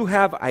I do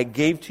have I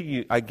give to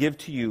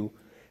you.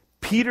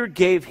 Peter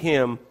gave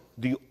him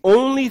the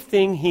only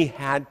thing he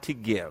had to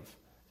give,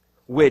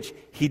 which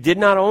he did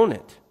not own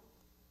it.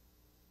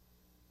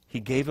 He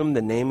gave him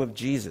the name of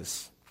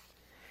Jesus.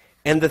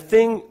 And the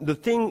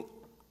thing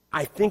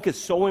I think is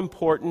so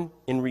important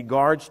in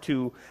regards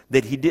to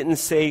that he didn't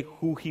say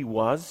who he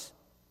was.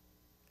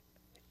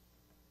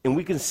 And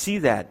we can see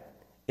that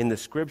in the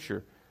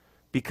scripture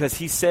because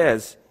he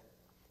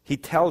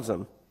tells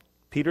them,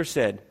 Peter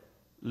said,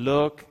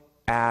 look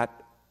at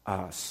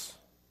us.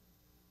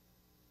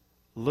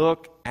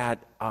 Look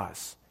at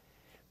us.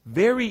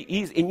 Very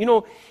easy. And you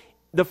know,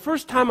 the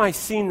first time I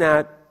seen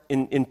that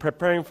in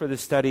preparing for the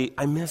study,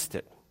 I missed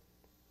it.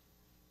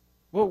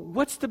 Well,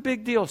 what's the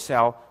big deal,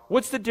 Sal?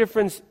 What's the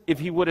difference if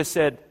he would have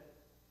said,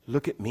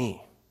 look at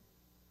me?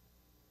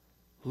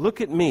 Look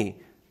at me.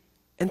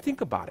 And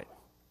think about it.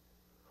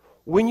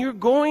 When you're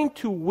going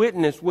to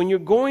witness, when you're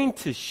going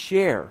to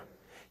share,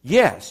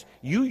 yes,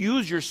 you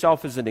use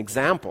yourself as an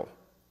example.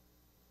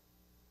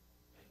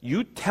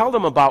 You tell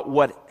them about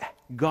what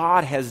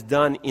God has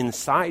done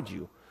inside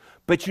you,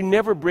 but you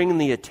never bring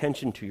the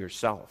attention to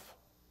yourself.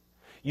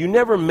 You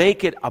never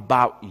make it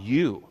about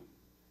you.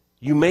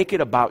 You make it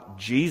about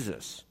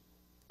Jesus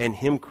and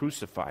Him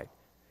crucified.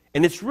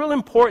 And it's real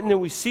important that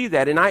we see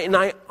that. And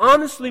I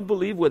honestly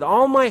believe with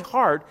all my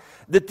heart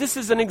that this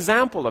is an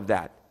example of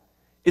that.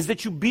 Is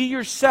that you be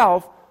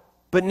yourself,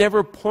 but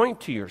never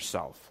point to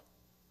yourself.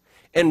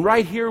 And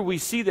right here we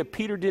see that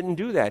Peter didn't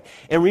do that.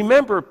 And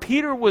remember,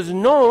 Peter was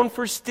known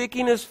for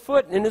sticking his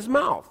foot in his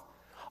mouth.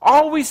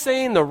 Always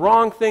saying the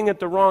wrong thing at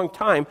the wrong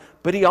time,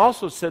 but he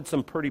also said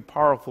some pretty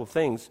powerful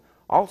things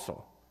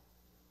also.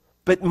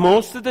 But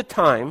most of the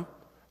time,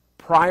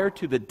 prior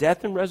to the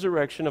death and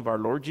resurrection of our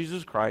Lord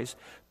Jesus Christ,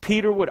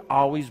 Peter would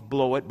always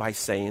blow it by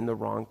saying the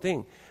wrong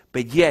thing.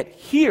 But yet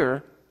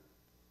here,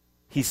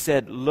 he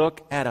said,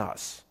 look at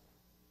us.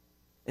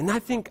 And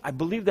I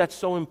believe that's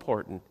so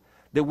important,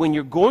 that when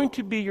you're going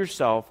to be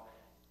yourself,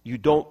 you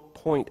don't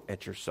point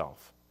at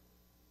yourself.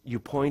 You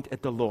point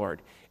at the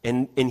Lord.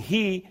 And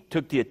he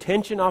took the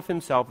attention off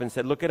himself and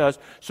said, look at us.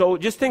 So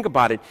just think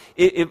about it.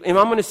 If I'm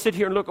going to sit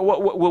here and look,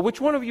 well,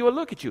 which one of you will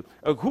look at you?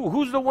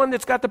 Who's the one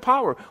that's got the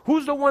power?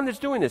 Who's the one that's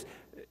doing this?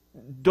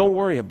 Don't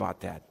worry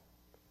about that.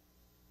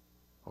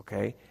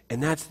 Okay?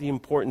 And that's the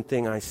important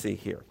thing I see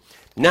here.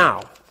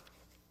 Now,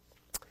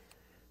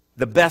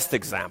 the best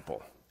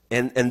example,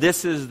 and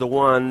this is the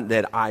one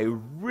that I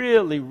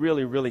really,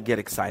 really, really get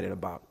excited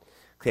about.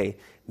 Okay?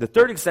 The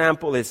third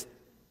example is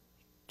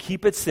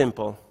keep it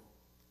simple.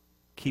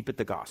 Keep it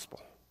the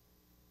gospel.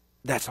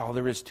 That's all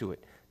there is to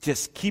it.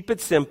 Just keep it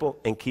simple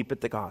and keep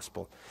it the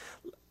gospel.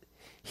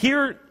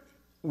 Here,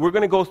 we're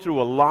going to go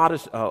through a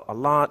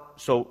lot.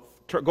 So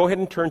go ahead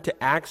and turn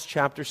to Acts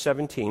chapter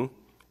 17.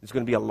 There's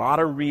going to be a lot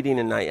of reading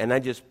tonight, and I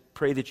just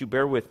pray that you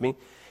bear with me.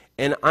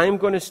 And I'm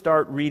going to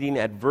start reading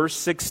at verse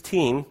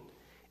 16,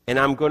 and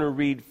I'm going to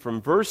read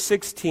from verse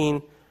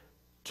 16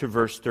 to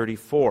verse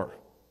 34.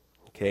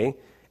 Okay?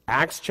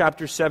 Acts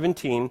chapter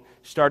 17,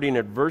 starting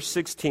at verse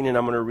 16, and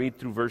I'm going to read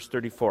through verse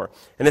 34.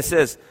 And it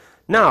says,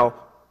 now,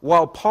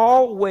 while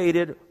Paul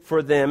waited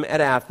for them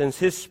at Athens,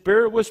 his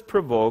spirit was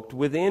provoked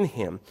within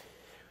him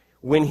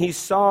when he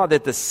saw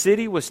that the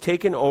city was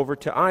taken over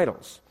to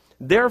idols.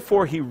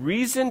 Therefore, he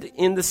reasoned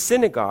in the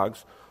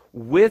synagogues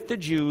with the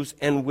Jews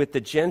and with the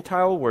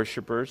Gentile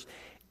worshippers,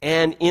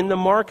 and in the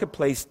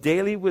marketplace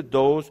daily with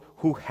those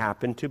who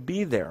happened to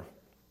be there.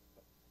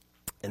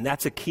 And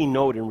that's a key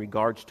note in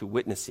regards to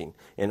witnessing.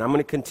 And I'm going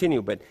to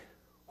continue, but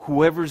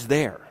whoever's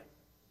there,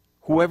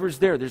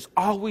 there's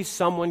always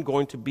someone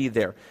going to be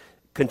there.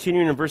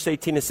 Continuing in verse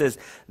 18, it says,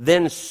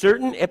 then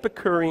certain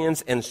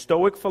Epicureans and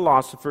Stoic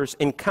philosophers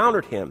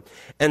encountered him,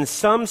 and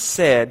some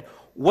said,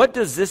 what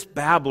does this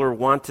babbler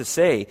want to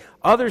say?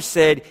 Others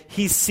said,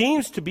 he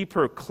seems to be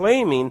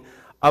proclaiming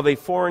of a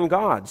foreign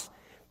gods,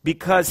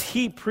 because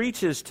he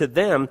preaches to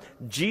them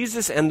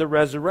Jesus and the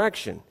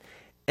resurrection.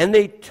 And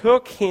they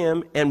took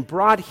him and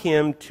brought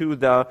him to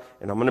the,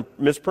 and I'm going to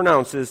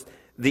mispronounce this,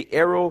 the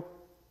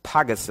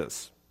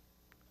Areopagus.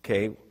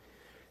 Okay?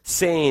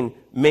 saying,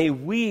 may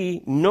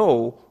we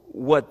know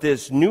what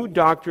this new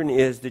doctrine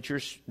is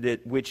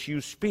that which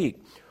you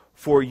speak.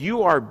 For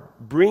you are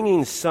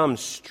bringing some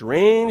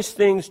strange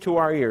things to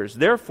our ears.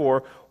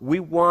 Therefore, we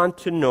want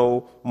to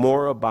know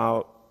more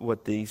about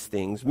what these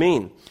things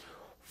mean.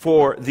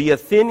 For the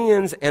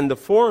Athenians and the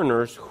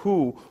foreigners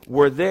who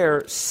were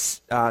there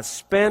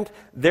spent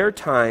their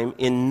time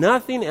in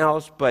nothing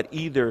else but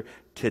either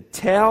to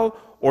tell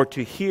or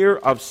to hear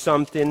of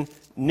something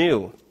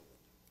new.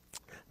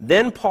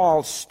 Then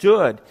Paul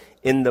stood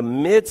in the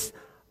midst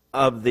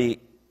of the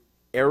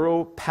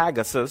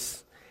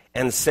Areopagus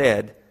and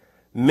said,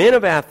 Men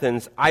of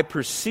Athens, I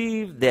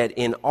perceive that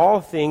in all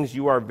things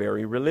you are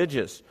very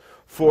religious.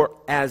 For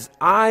as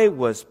I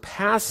was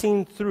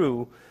passing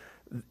through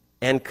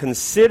and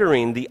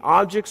considering the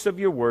objects of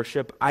your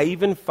worship, I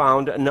even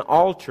found an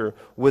altar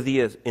with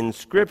the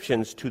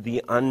inscriptions to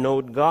the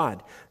unknown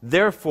God.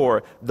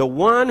 Therefore, the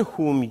one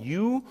whom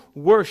you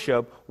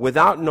worship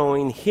without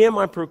knowing, him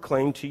I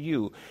proclaim to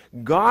you.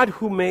 God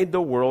who made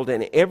the world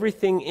and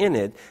everything in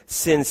it,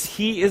 since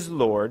he is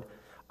Lord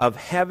of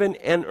heaven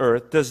and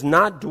earth, does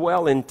not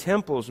dwell in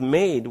temples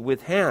made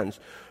with hands,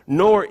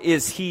 nor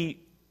is he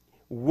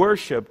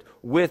worshipped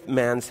with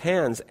man's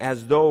hands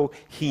as though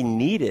he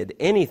needed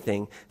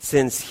anything,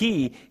 since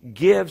he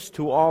gives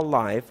to all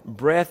life,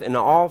 breath, and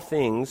all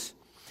things,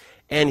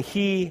 and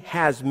he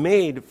has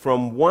made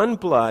from one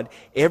blood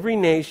every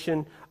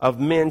nation of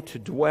men to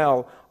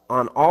dwell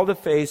on all the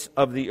face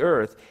of the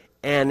earth,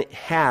 and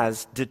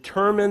has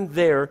determined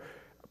their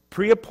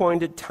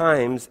preappointed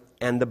times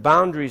and the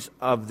boundaries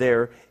of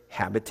their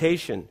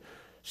habitation.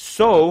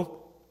 So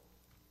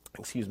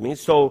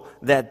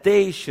that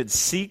they should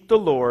seek the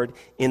Lord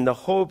in the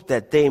hope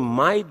that they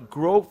might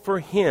grope for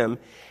him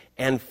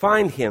and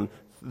find him,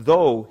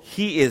 though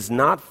he is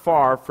not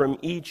far from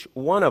each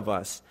one of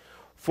us.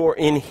 For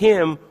in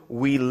him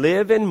we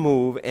live and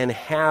move and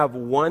have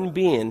one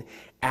being,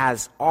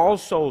 as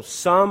also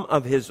some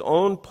of your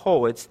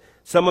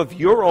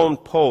own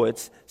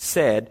poets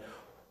said,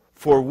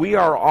 for we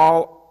are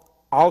all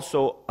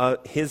also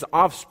his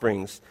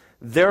offsprings.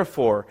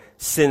 Therefore,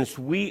 since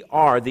we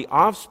are the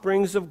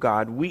offsprings of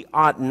God, we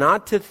ought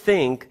not to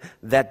think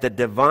that the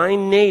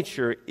divine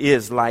nature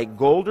is like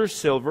gold or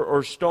silver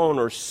or stone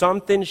or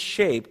something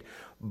shaped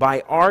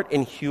by art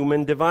and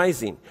human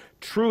devising.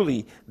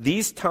 Truly,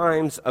 these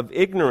times of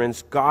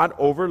ignorance God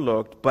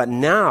overlooked, but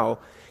now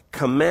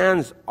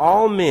commands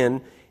all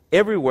men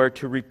everywhere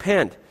to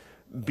repent,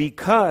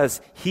 because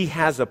he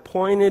has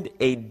appointed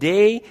a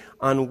day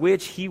on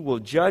which he will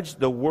judge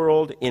the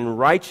world in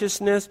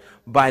righteousness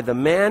by the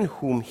man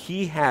whom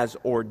he has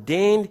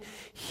ordained.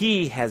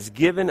 He has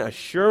given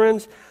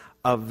assurance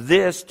of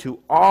this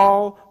to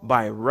all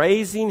by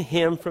raising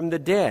him from the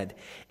dead.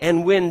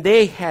 And when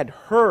they had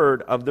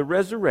heard of the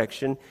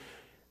resurrection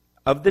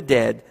of the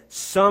dead,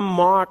 some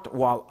mocked,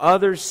 while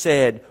others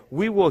said,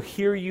 we will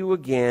hear you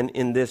again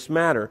in this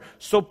matter.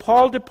 So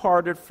Paul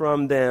departed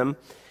from them.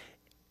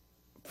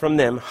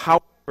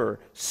 However,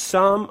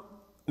 some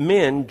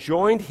men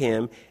joined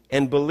him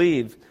and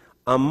believed,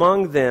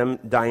 among them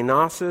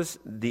Dionysius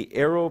the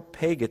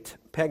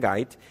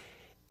Areopagite,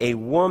 a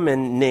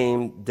woman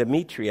named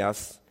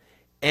Demetrius,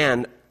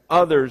 and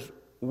others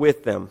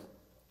with them.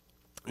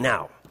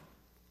 Now,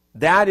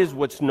 that is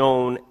what's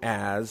known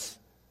as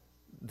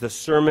the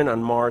Sermon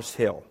on Mars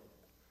Hill.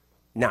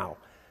 Now,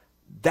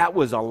 that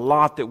was a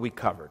lot that we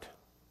covered.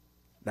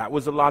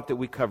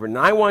 And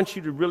I want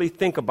you to really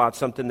think about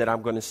something that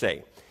I'm going to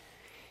say.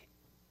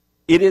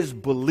 It is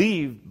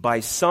believed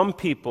by some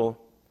people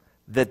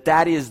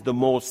that is the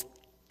most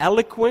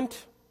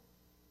eloquent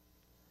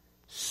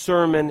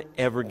sermon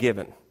ever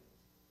given.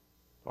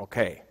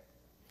 Okay.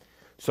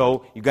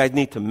 So you guys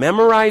need to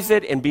memorize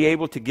it and be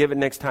able to give it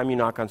next time you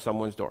knock on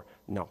someone's door.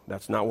 No,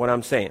 that's not what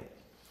I'm saying.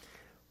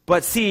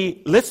 But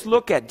see, let's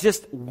look at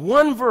just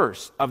one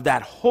verse of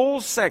that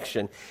whole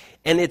section,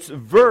 and it's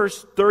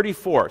verse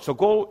 34.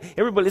 So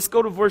everybody, let's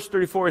go to verse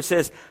 34. It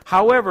says,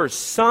 however,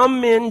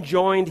 some men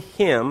joined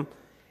him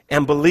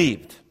and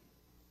believed.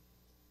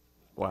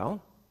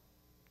 Well,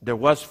 there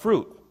was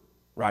fruit,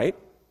 right?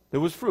 There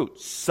was fruit.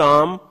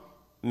 Some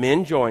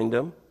men joined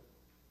him,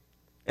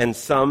 and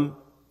some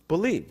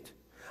believed.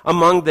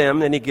 Among them,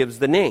 then he gives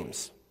the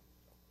names.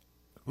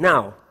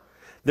 Now,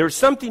 there's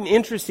something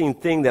interesting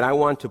thing that I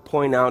want to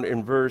point out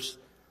in verse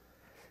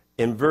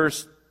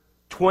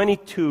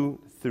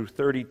 22 through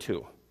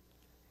 32.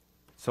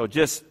 So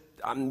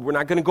we're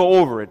not going to go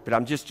over it, but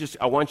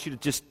I want you to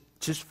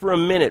just for a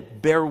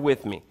minute, bear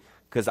with me,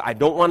 because I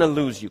don't want to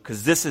lose you,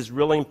 because this is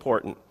really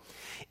important.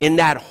 In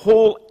that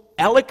whole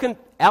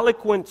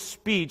eloquent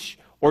speech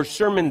or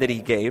sermon that he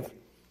gave,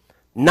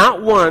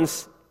 not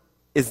once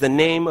is the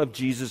name of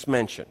Jesus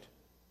mentioned.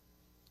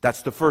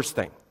 That's the first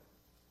thing.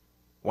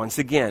 Once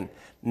again,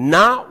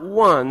 not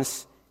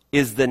once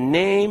is the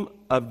name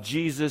of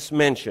Jesus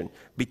mentioned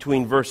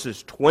between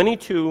verses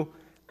 22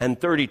 and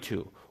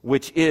 32,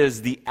 which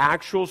is the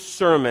actual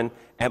sermon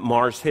at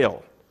Mars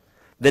Hill.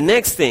 The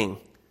next thing,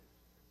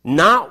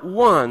 not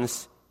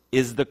once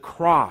is the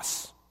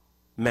cross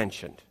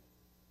mentioned.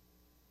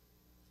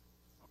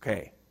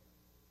 Okay.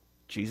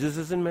 Jesus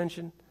isn't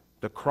mentioned.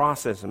 The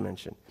cross isn't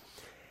mentioned.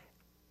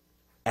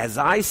 As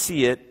I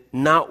see it,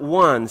 not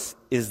once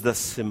is the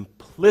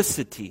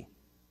simplicity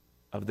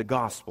of the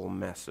gospel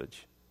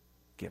message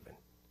given.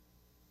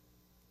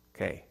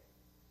 Okay.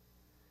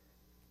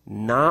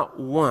 Not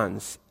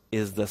once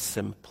is the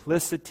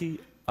simplicity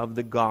of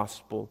the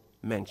gospel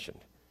mentioned.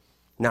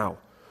 Now,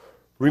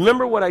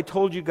 remember what I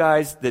told you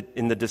guys that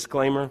in the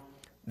disclaimer?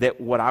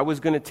 That what I was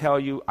going to tell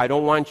you, I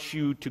don't want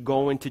you to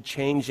go in to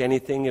change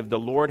anything. If the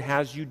Lord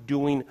has you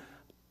doing,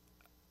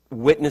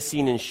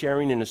 witnessing and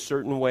sharing in a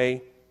certain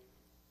way,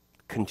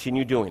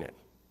 continue doing it.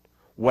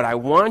 What I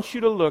want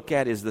you to look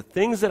at is the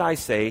things that I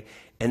say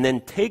and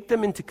then take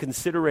them into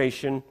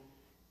consideration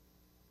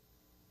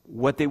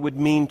what they would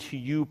mean to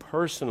you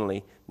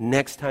personally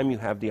next time you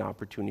have the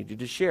opportunity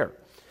to share.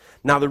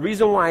 Now, the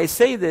reason why I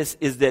say this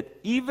is that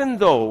even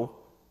though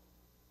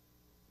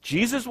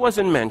Jesus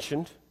wasn't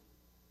mentioned,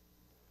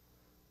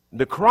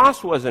 the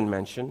cross wasn't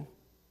mentioned,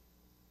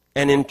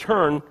 and in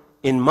turn,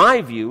 in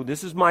my view,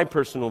 this is my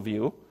personal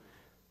view,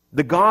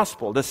 the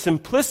gospel, the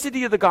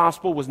simplicity of the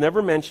gospel was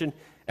never mentioned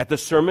at the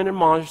Sermon on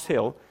Mars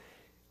Hill.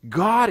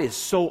 God is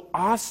so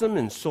awesome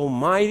and so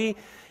mighty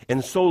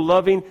and so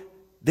loving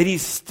that he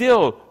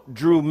still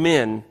drew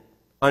men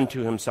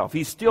unto himself.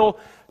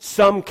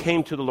 Some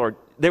came to the Lord.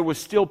 There were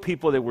still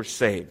people that were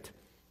saved.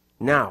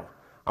 Now,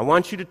 I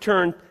want you to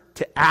turn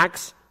to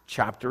Acts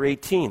chapter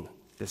 18.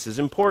 This is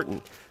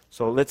important.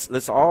 So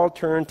let's all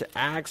turn to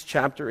Acts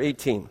chapter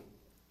 18.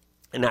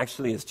 And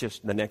actually, it's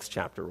just the next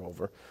chapter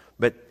over.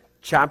 But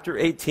chapter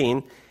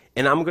 18,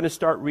 and I'm going to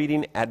start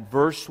reading at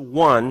verse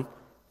 1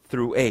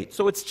 through 8.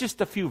 So it's just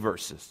a few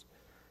verses.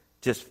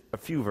 Just a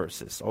few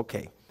verses.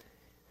 Okay.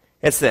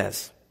 It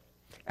says,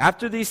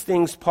 after these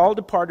things, Paul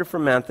departed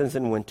from Athens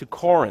and went to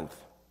Corinth.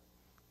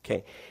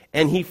 Okay.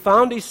 And he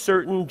found a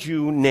certain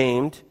Jew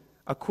named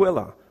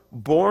Aquila,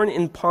 born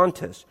in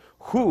Pontus,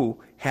 who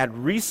had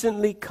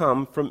recently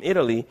come from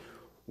Italy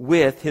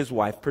with his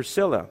wife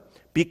Priscilla,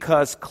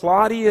 because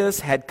Claudius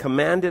had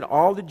commanded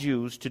all the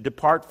Jews to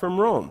depart from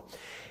Rome.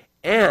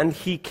 And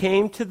he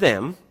came to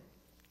them.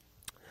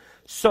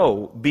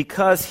 So,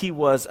 because he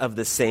was of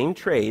the same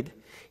trade,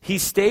 he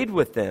stayed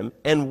with them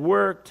and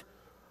worked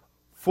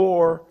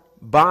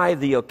by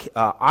the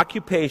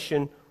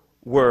occupation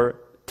were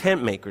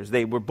tent makers.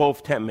 They were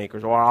both tent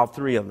makers, or all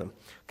three of them.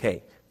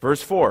 Okay,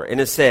 verse 4,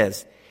 and it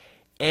says,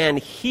 and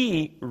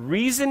he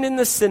reasoned in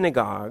the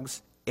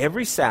synagogues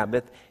every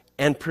Sabbath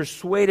and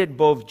persuaded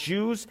both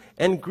Jews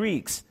and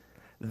Greeks.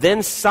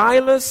 Then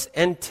Silas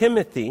and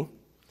Timothy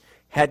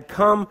had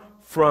come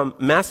from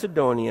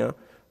Macedonia.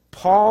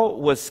 Paul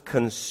was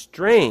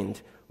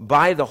constrained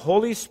by the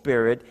Holy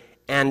Spirit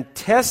and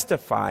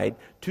testified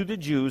to the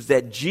Jews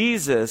that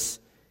Jesus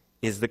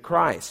is the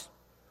Christ.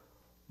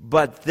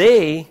 But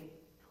they,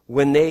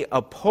 when they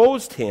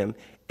opposed him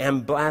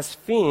and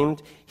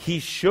blasphemed, he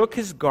shook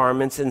his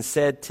garments and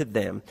said to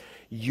them,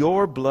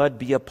 your blood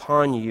be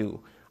upon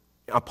you,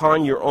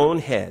 upon your own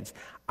heads.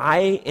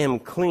 I am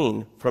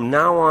clean. From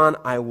now on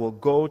I will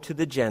go to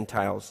the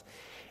Gentiles.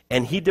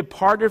 And he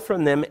departed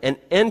from them and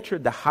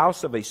entered the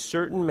house of a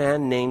certain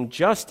man named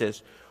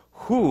Justus,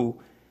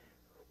 who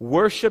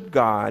worshipped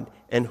God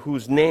and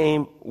whose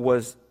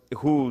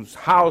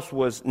house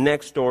was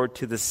next door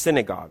to the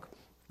synagogue.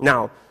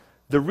 Now,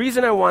 the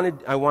reason I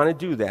want to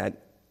do that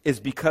is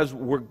because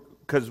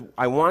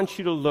I want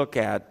you to look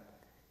at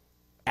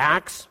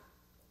Acts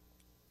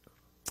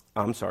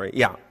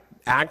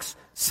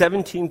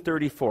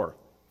 17:34.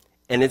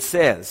 And it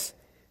says,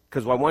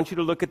 because I want you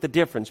to look at the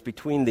difference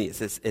between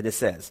these. It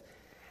says,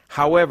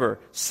 however,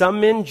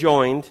 some men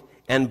joined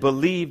and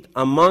believed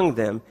among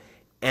them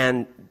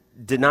and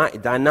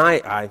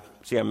I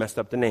messed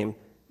up the name,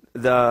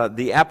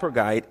 the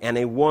Apergite and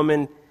a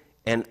woman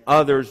and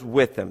others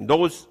with them.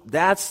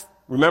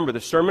 Remember, the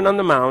Sermon on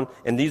the Mount,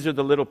 and these are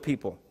the little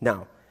people.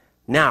 Now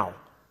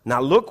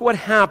look what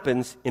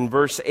happens in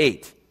verse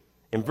 8.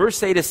 In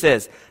verse 8 it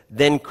says,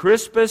 then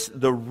Crispus,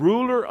 the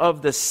ruler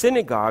of the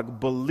synagogue,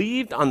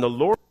 believed on the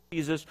Lord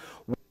Jesus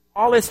with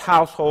all his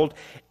household,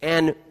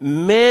 and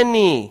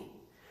many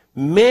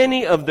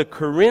of the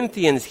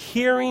Corinthians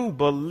hearing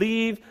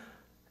believed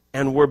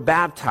and were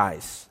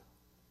baptized.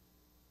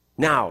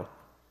 Now,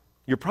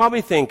 you're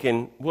probably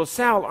thinking, well,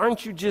 Sal,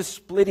 aren't you just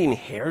splitting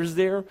hairs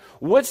there?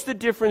 What's the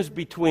difference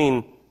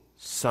between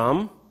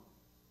some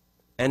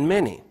and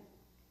many?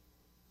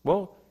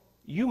 Well,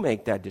 you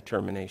make that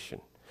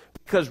determination.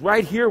 Because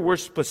right here we're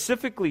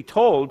specifically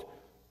told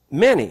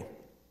many.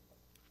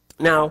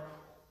 Now,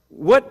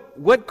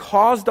 what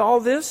caused all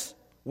this?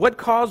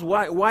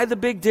 Why the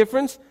big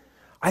difference?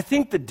 I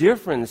think the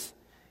difference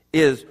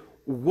is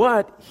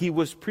what he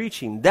was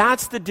preaching.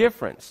 That's the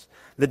difference.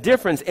 The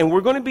difference, and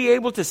we're going to be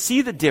able to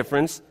see the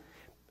difference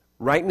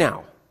right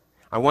now.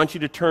 I want you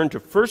to turn to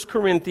 1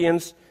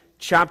 Corinthians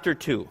chapter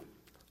 2.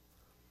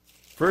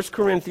 1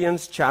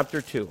 Corinthians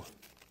chapter 2.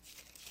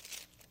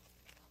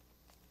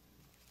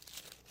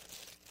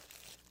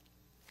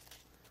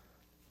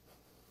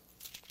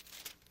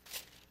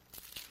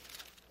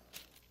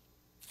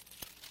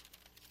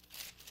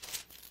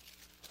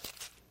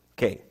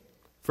 Okay,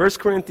 1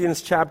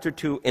 Corinthians chapter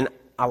 2, and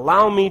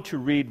allow me to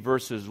read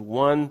verses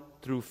 1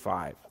 through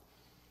 5.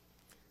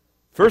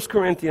 1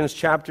 Corinthians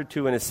chapter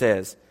 2, and it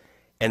says,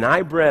 "And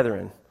I,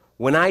 brethren,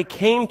 when I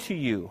came to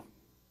you,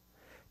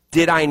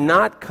 I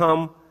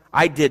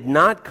did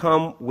not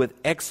come with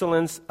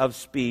excellence of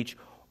speech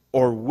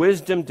or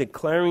wisdom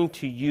declaring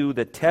to you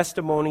the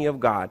testimony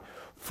of God.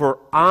 For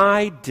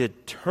I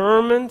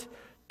determined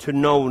to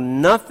know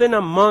nothing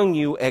among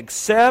you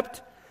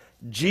except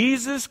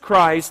Jesus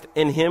Christ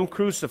and Him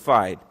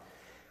crucified.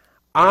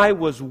 I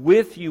was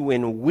with you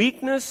in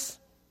weakness,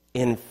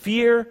 in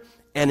fear,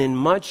 and in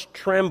much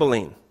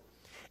trembling.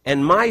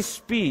 And my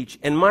speech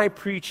and my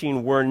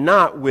preaching were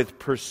not with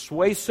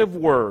persuasive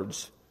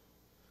words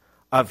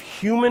of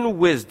human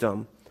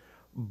wisdom,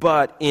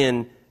 but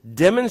in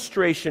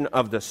demonstration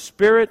of the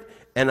Spirit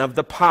and of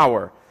the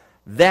power,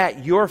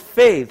 that your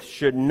faith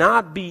should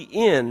not be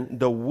in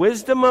the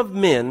wisdom of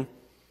men,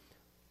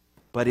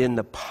 but in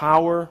the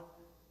power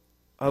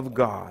of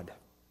God."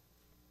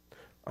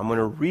 I'm going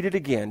to read it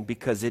again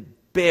because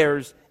it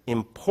bears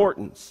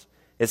importance.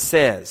 It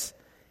says,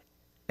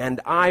 "And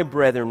I,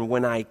 brethren,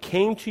 when I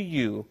came to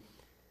you,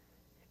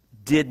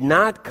 did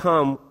not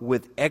come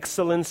with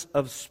excellence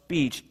of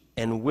speech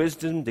and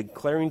wisdom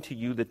declaring to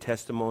you the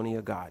testimony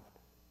of God."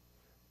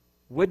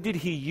 What did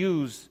he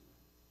use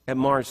at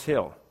Mars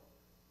Hill?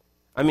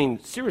 I mean,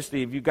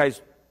 seriously, if you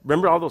guys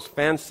remember all those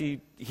fancy,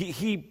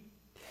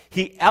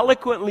 he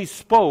eloquently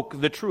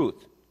spoke the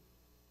truth.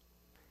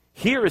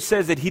 Here it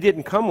says that he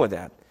didn't come with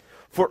that.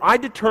 "For I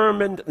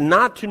determined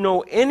not to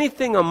know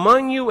anything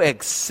among you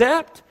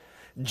except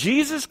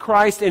Jesus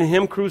Christ and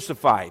Him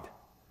crucified.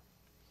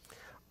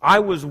 I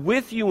was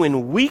with you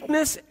in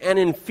weakness and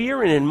in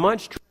fear and in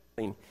much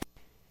trembling."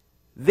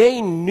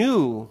 They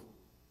knew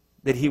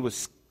that he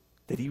was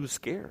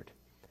scared.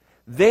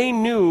 They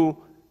knew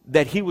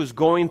that he was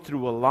going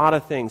through a lot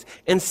of things.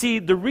 And see,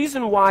 the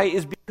reason why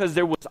is because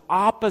there was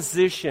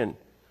opposition.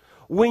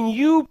 When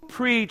you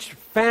preach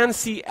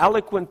fancy,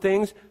 eloquent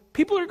things,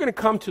 people are going to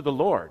come to the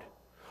Lord.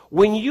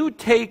 When you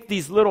take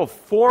these little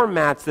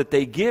formats that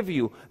they give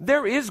you,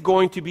 there is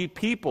going to be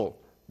people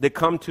that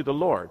come to the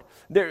Lord.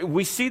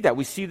 We see that.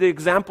 We see the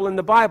example in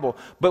the Bible.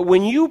 But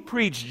when you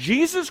preach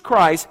Jesus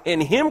Christ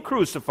and Him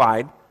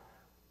crucified,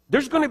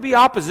 there's going to be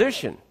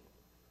opposition.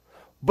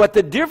 But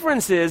the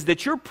difference is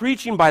that you're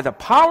preaching by the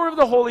power of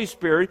the Holy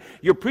Spirit,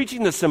 you're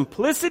preaching the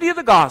simplicity of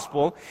the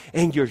gospel,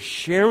 and you're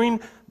sharing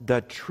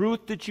the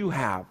truth that you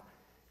have.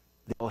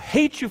 They'll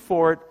hate you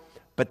for it,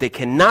 but they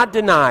cannot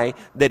deny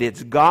that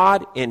it's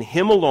God and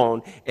Him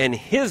alone and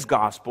His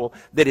gospel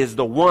that is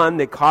the one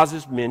that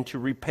causes men to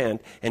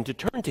repent and to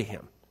turn to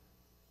Him.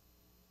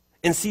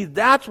 And see,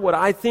 that's what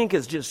I think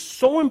is just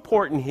so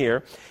important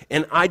here,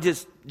 and I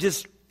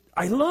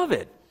love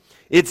it.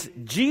 It's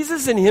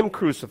Jesus and Him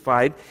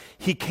crucified.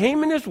 He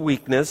came in His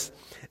weakness,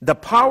 the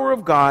power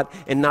of God,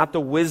 and not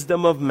the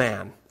wisdom of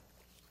man.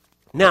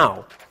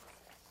 Now,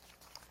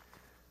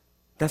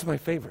 that's my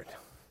favorite.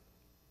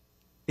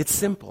 It's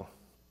simple.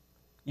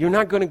 You're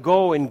not going to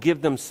go and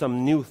give them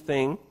some new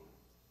thing.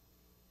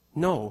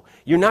 No,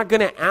 you're not going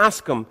to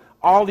ask them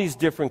all these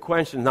different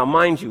questions. Now,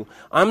 mind you,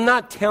 I'm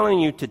not telling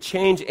you to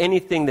change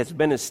anything that's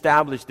been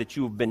established that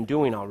you've been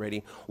doing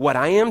already. What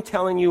I am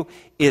telling you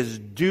is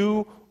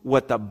do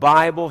what the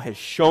Bible has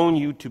shown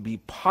you to be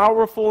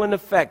powerful and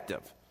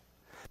effective.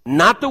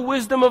 Not the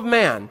wisdom of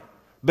man,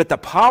 but the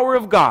power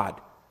of God.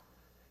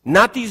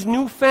 Not these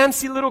new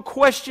fancy little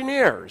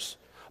questionnaires,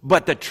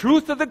 but the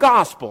truth of the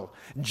gospel.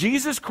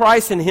 Jesus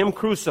Christ and Him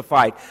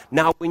crucified.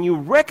 Now, when you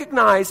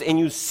recognize and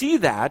you see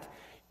that,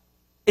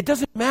 it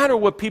doesn't matter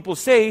what people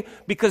say,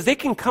 because they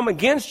can come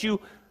against you,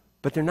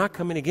 but they're not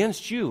coming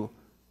against you.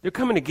 They're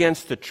coming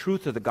against the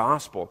truth of the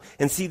gospel.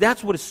 And see,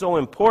 that's what is so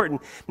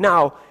important.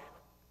 Now,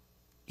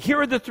 here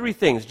are the three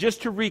things.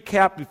 Just to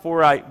recap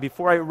before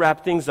I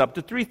wrap things up.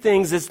 The three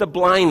things is the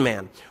blind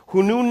man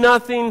who knew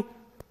nothing,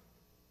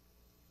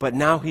 but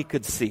now he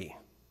could see.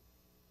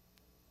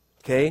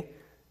 Okay?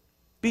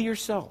 Be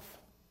yourself.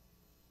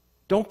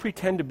 Don't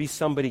pretend to be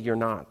somebody you're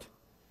not.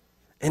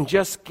 And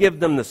just give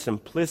them the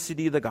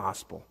simplicity of the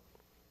gospel.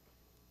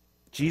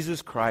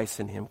 Jesus Christ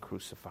and Him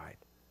crucified.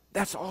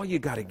 That's all you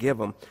got to give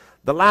them.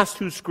 The last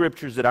two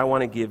scriptures that I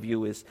want to give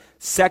you is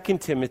 2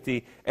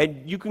 Timothy,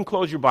 and you can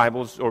close your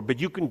Bibles,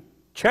 but you can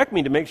check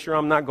me to make sure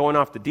I'm not going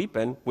off the deep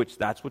end, which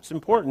that's what's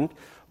important.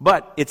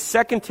 But it's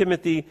 2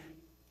 Timothy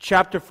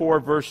chapter 4,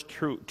 verse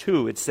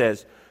 2. It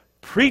says,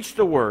 "Preach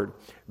the word,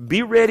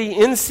 be ready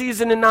in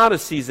season and out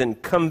of season,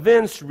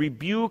 convince,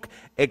 rebuke,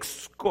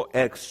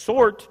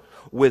 exhort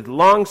with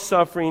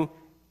long-suffering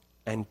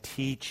and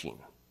teaching."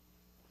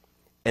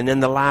 And then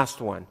the last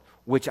one,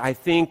 which I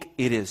think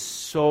it is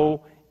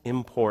so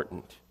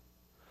important.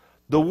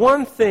 The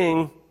one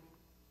thing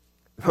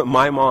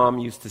my mom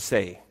used to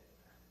say,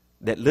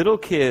 that little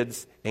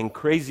kids and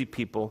crazy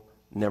people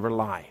never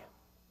lie.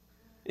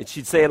 And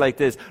she'd say it like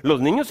this: "Los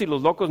niños y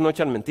los locos no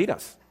echan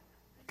mentiras."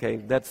 Okay,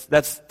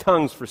 that's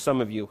tongues for some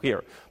of you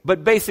here.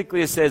 But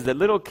basically it says that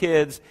little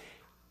kids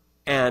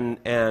and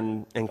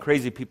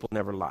crazy people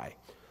never lie.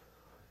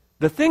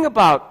 The thing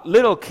about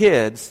little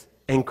kids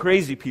and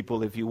crazy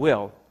people, if you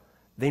will,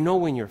 they know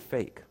when you're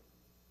fake.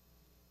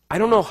 I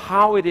don't know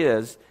how it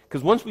is,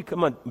 because once we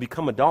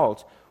become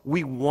adults,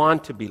 we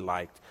want to be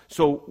liked.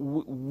 So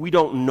we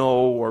don't know,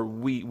 or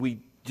we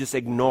just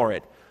ignore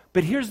it.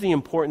 But here's the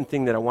important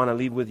thing that I want to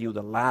leave with you,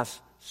 the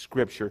last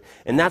scripture.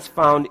 And that's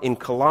found in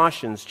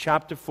Colossians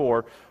chapter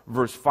 4,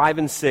 verse 5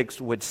 and 6,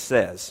 which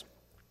says,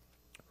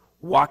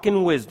 walk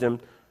in wisdom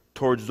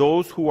towards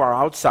those who are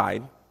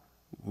outside,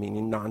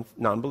 meaning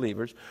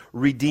non-believers,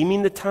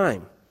 redeeming the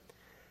time.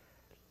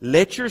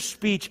 Let your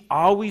speech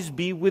always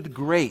be with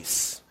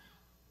grace.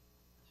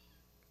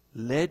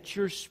 Let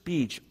your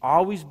speech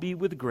always be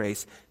with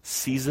grace,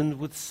 seasoned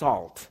with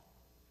salt,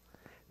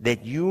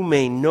 that you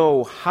may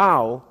know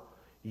how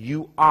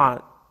you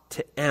ought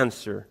to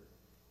answer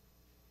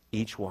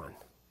each one.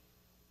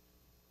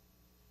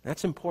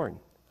 That's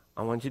important.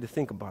 I want you to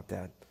think about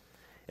that.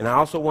 And I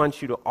also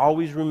want you to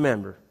always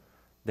remember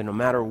that no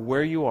matter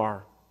where you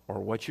are or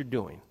what you're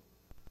doing,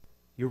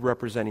 you're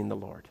representing the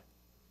Lord.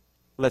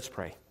 Let's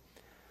pray.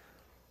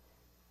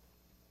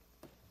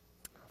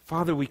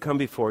 Father, we come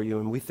before you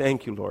and we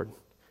thank you, Lord.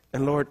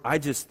 And Lord, I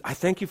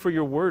thank you for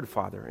your word,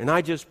 Father. And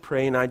I just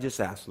pray and I just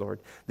ask, Lord,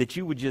 that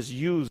you would just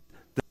use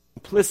the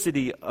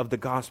simplicity of the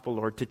gospel,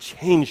 Lord, to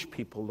change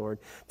people, Lord,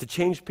 to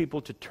change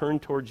people to turn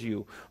towards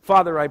you.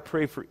 Father, I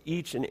pray for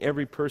each and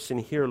every person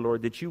here,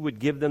 Lord, that you would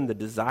give them the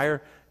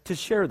desire to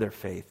share their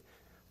faith.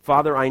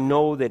 Father, I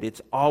know that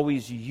it's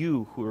always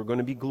you who are going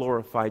to be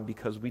glorified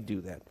because we do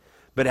that.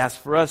 But as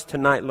for us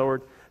tonight,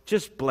 Lord,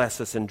 just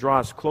bless us and draw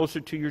us closer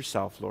to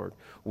yourself, Lord.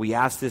 We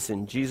ask this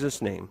in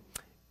Jesus' name.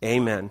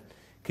 Amen.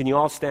 Can you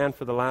all stand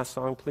for the last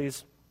song,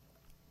 please?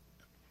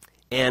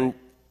 And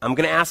I'm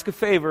going to ask a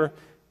favor.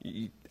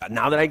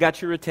 Now that I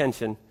got your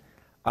attention,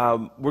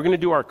 we're going to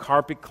do our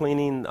carpet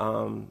cleaning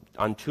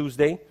on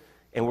Tuesday,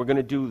 and we're going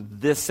to do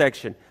this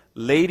section.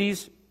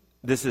 Ladies,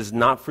 this is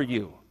not for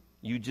you.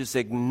 You just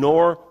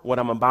ignore what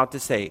I'm about to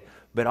say.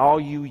 But all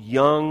you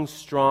young,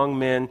 strong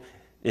men,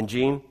 and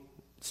Gene,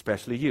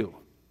 especially you,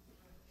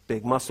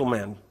 big muscle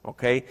man,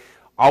 okay?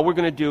 All we're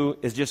going to do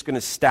is just going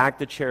to stack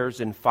the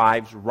chairs in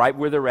fives right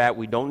where they're at.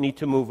 We don't need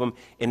to move them.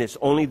 And it's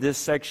only this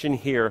section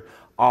here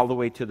all the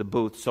way to the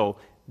booth. So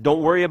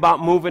don't worry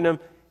about moving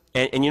them.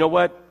 And you know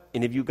what?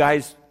 And if you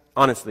guys,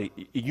 honestly,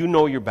 you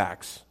know your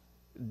backs.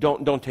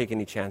 Don't take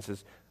any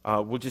chances.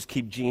 We'll just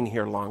keep Gene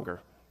here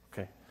longer.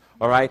 Okay?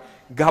 All right?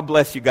 God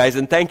bless you guys.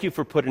 And thank you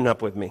for putting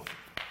up with me.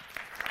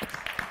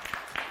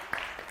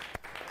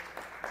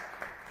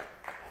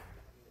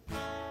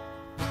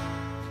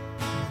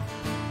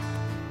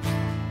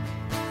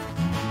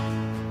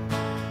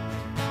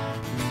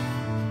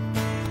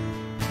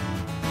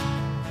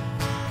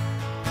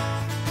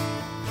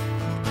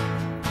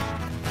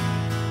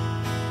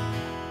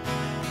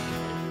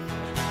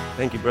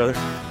 Thank you, brother.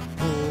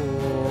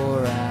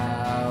 Pour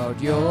out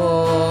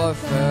your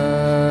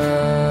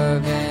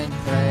fervent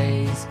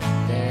praise.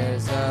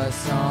 There's a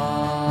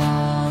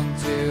song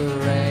to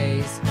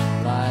raise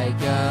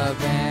like a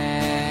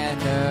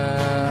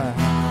banner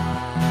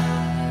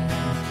high.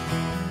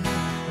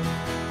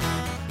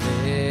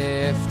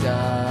 Lift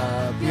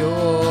up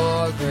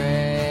your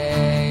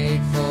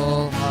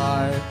grateful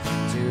heart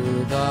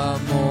to the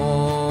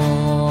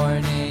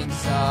morning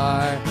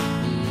star.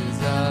 He's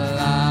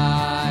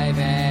alive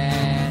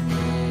and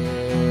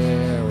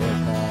here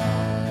with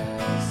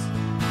us.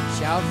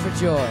 Shout for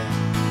joy.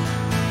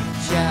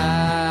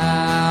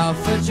 Shout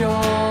for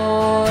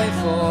joy,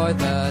 for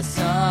the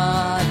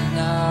Son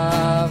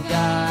of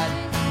God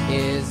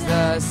is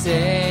the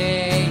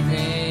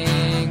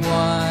saving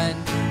one.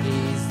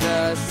 He's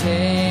the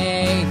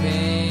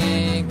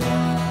saving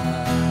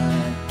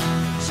one.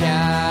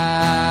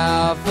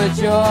 Shout for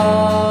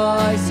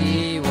joy,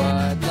 see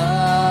what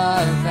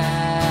love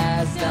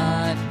has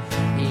done.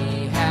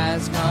 He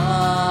has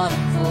come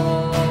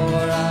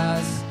for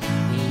us.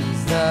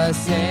 He's the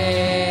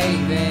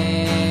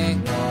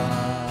saving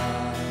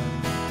one.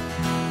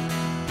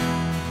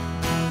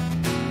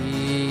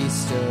 He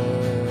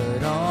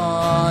stood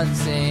on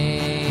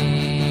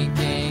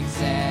sinking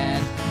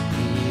sand.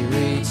 He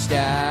reached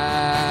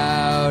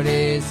out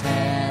his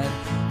hand,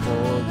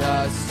 pulled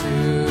us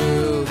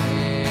to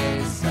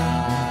his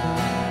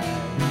side.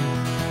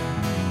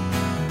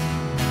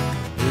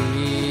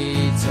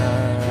 He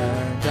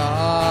turned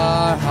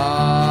our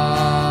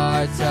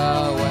hearts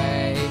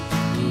away.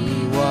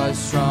 He was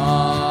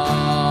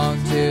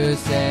strong to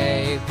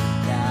save.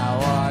 Now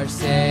our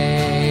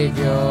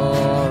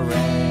Savior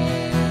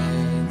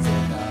reigns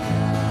in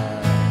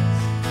us.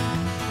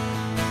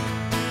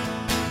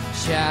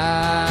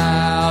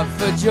 Shout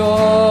for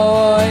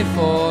joy,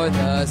 for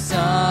the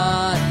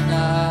Son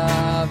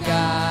of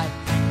God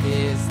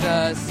is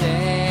the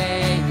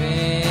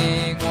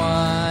saving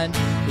one.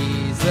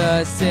 He's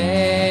the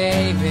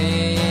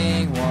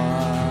saving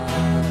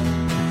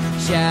one.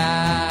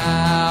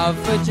 Shout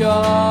for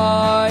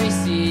joy,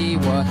 see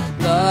what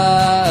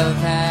love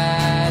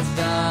has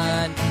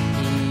done.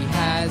 He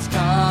has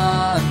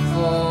come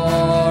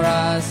for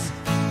us.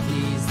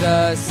 He's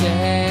the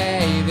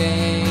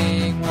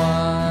saving one.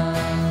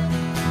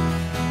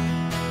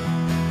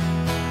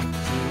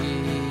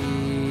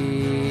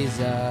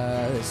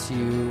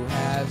 you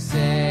have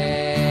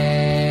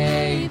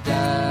saved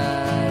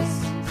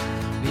us.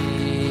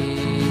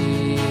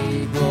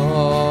 Be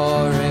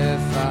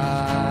glorified.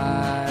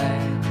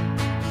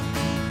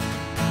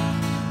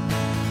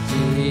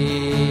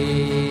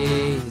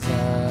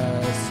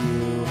 Jesus,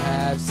 you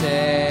have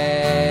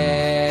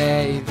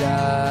saved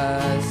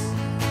us.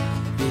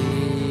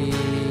 Be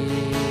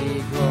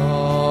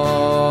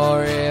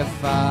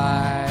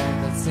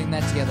glorified. Let's sing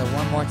that together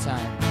one more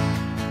time.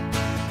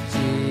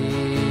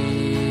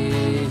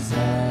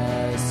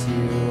 Jesus,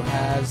 you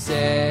have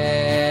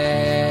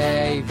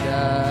saved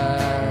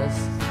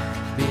us.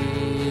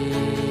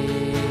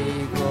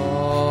 Be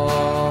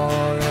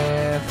glorified.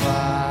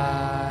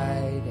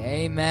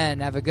 Amen.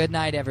 Have a good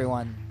night,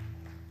 everyone.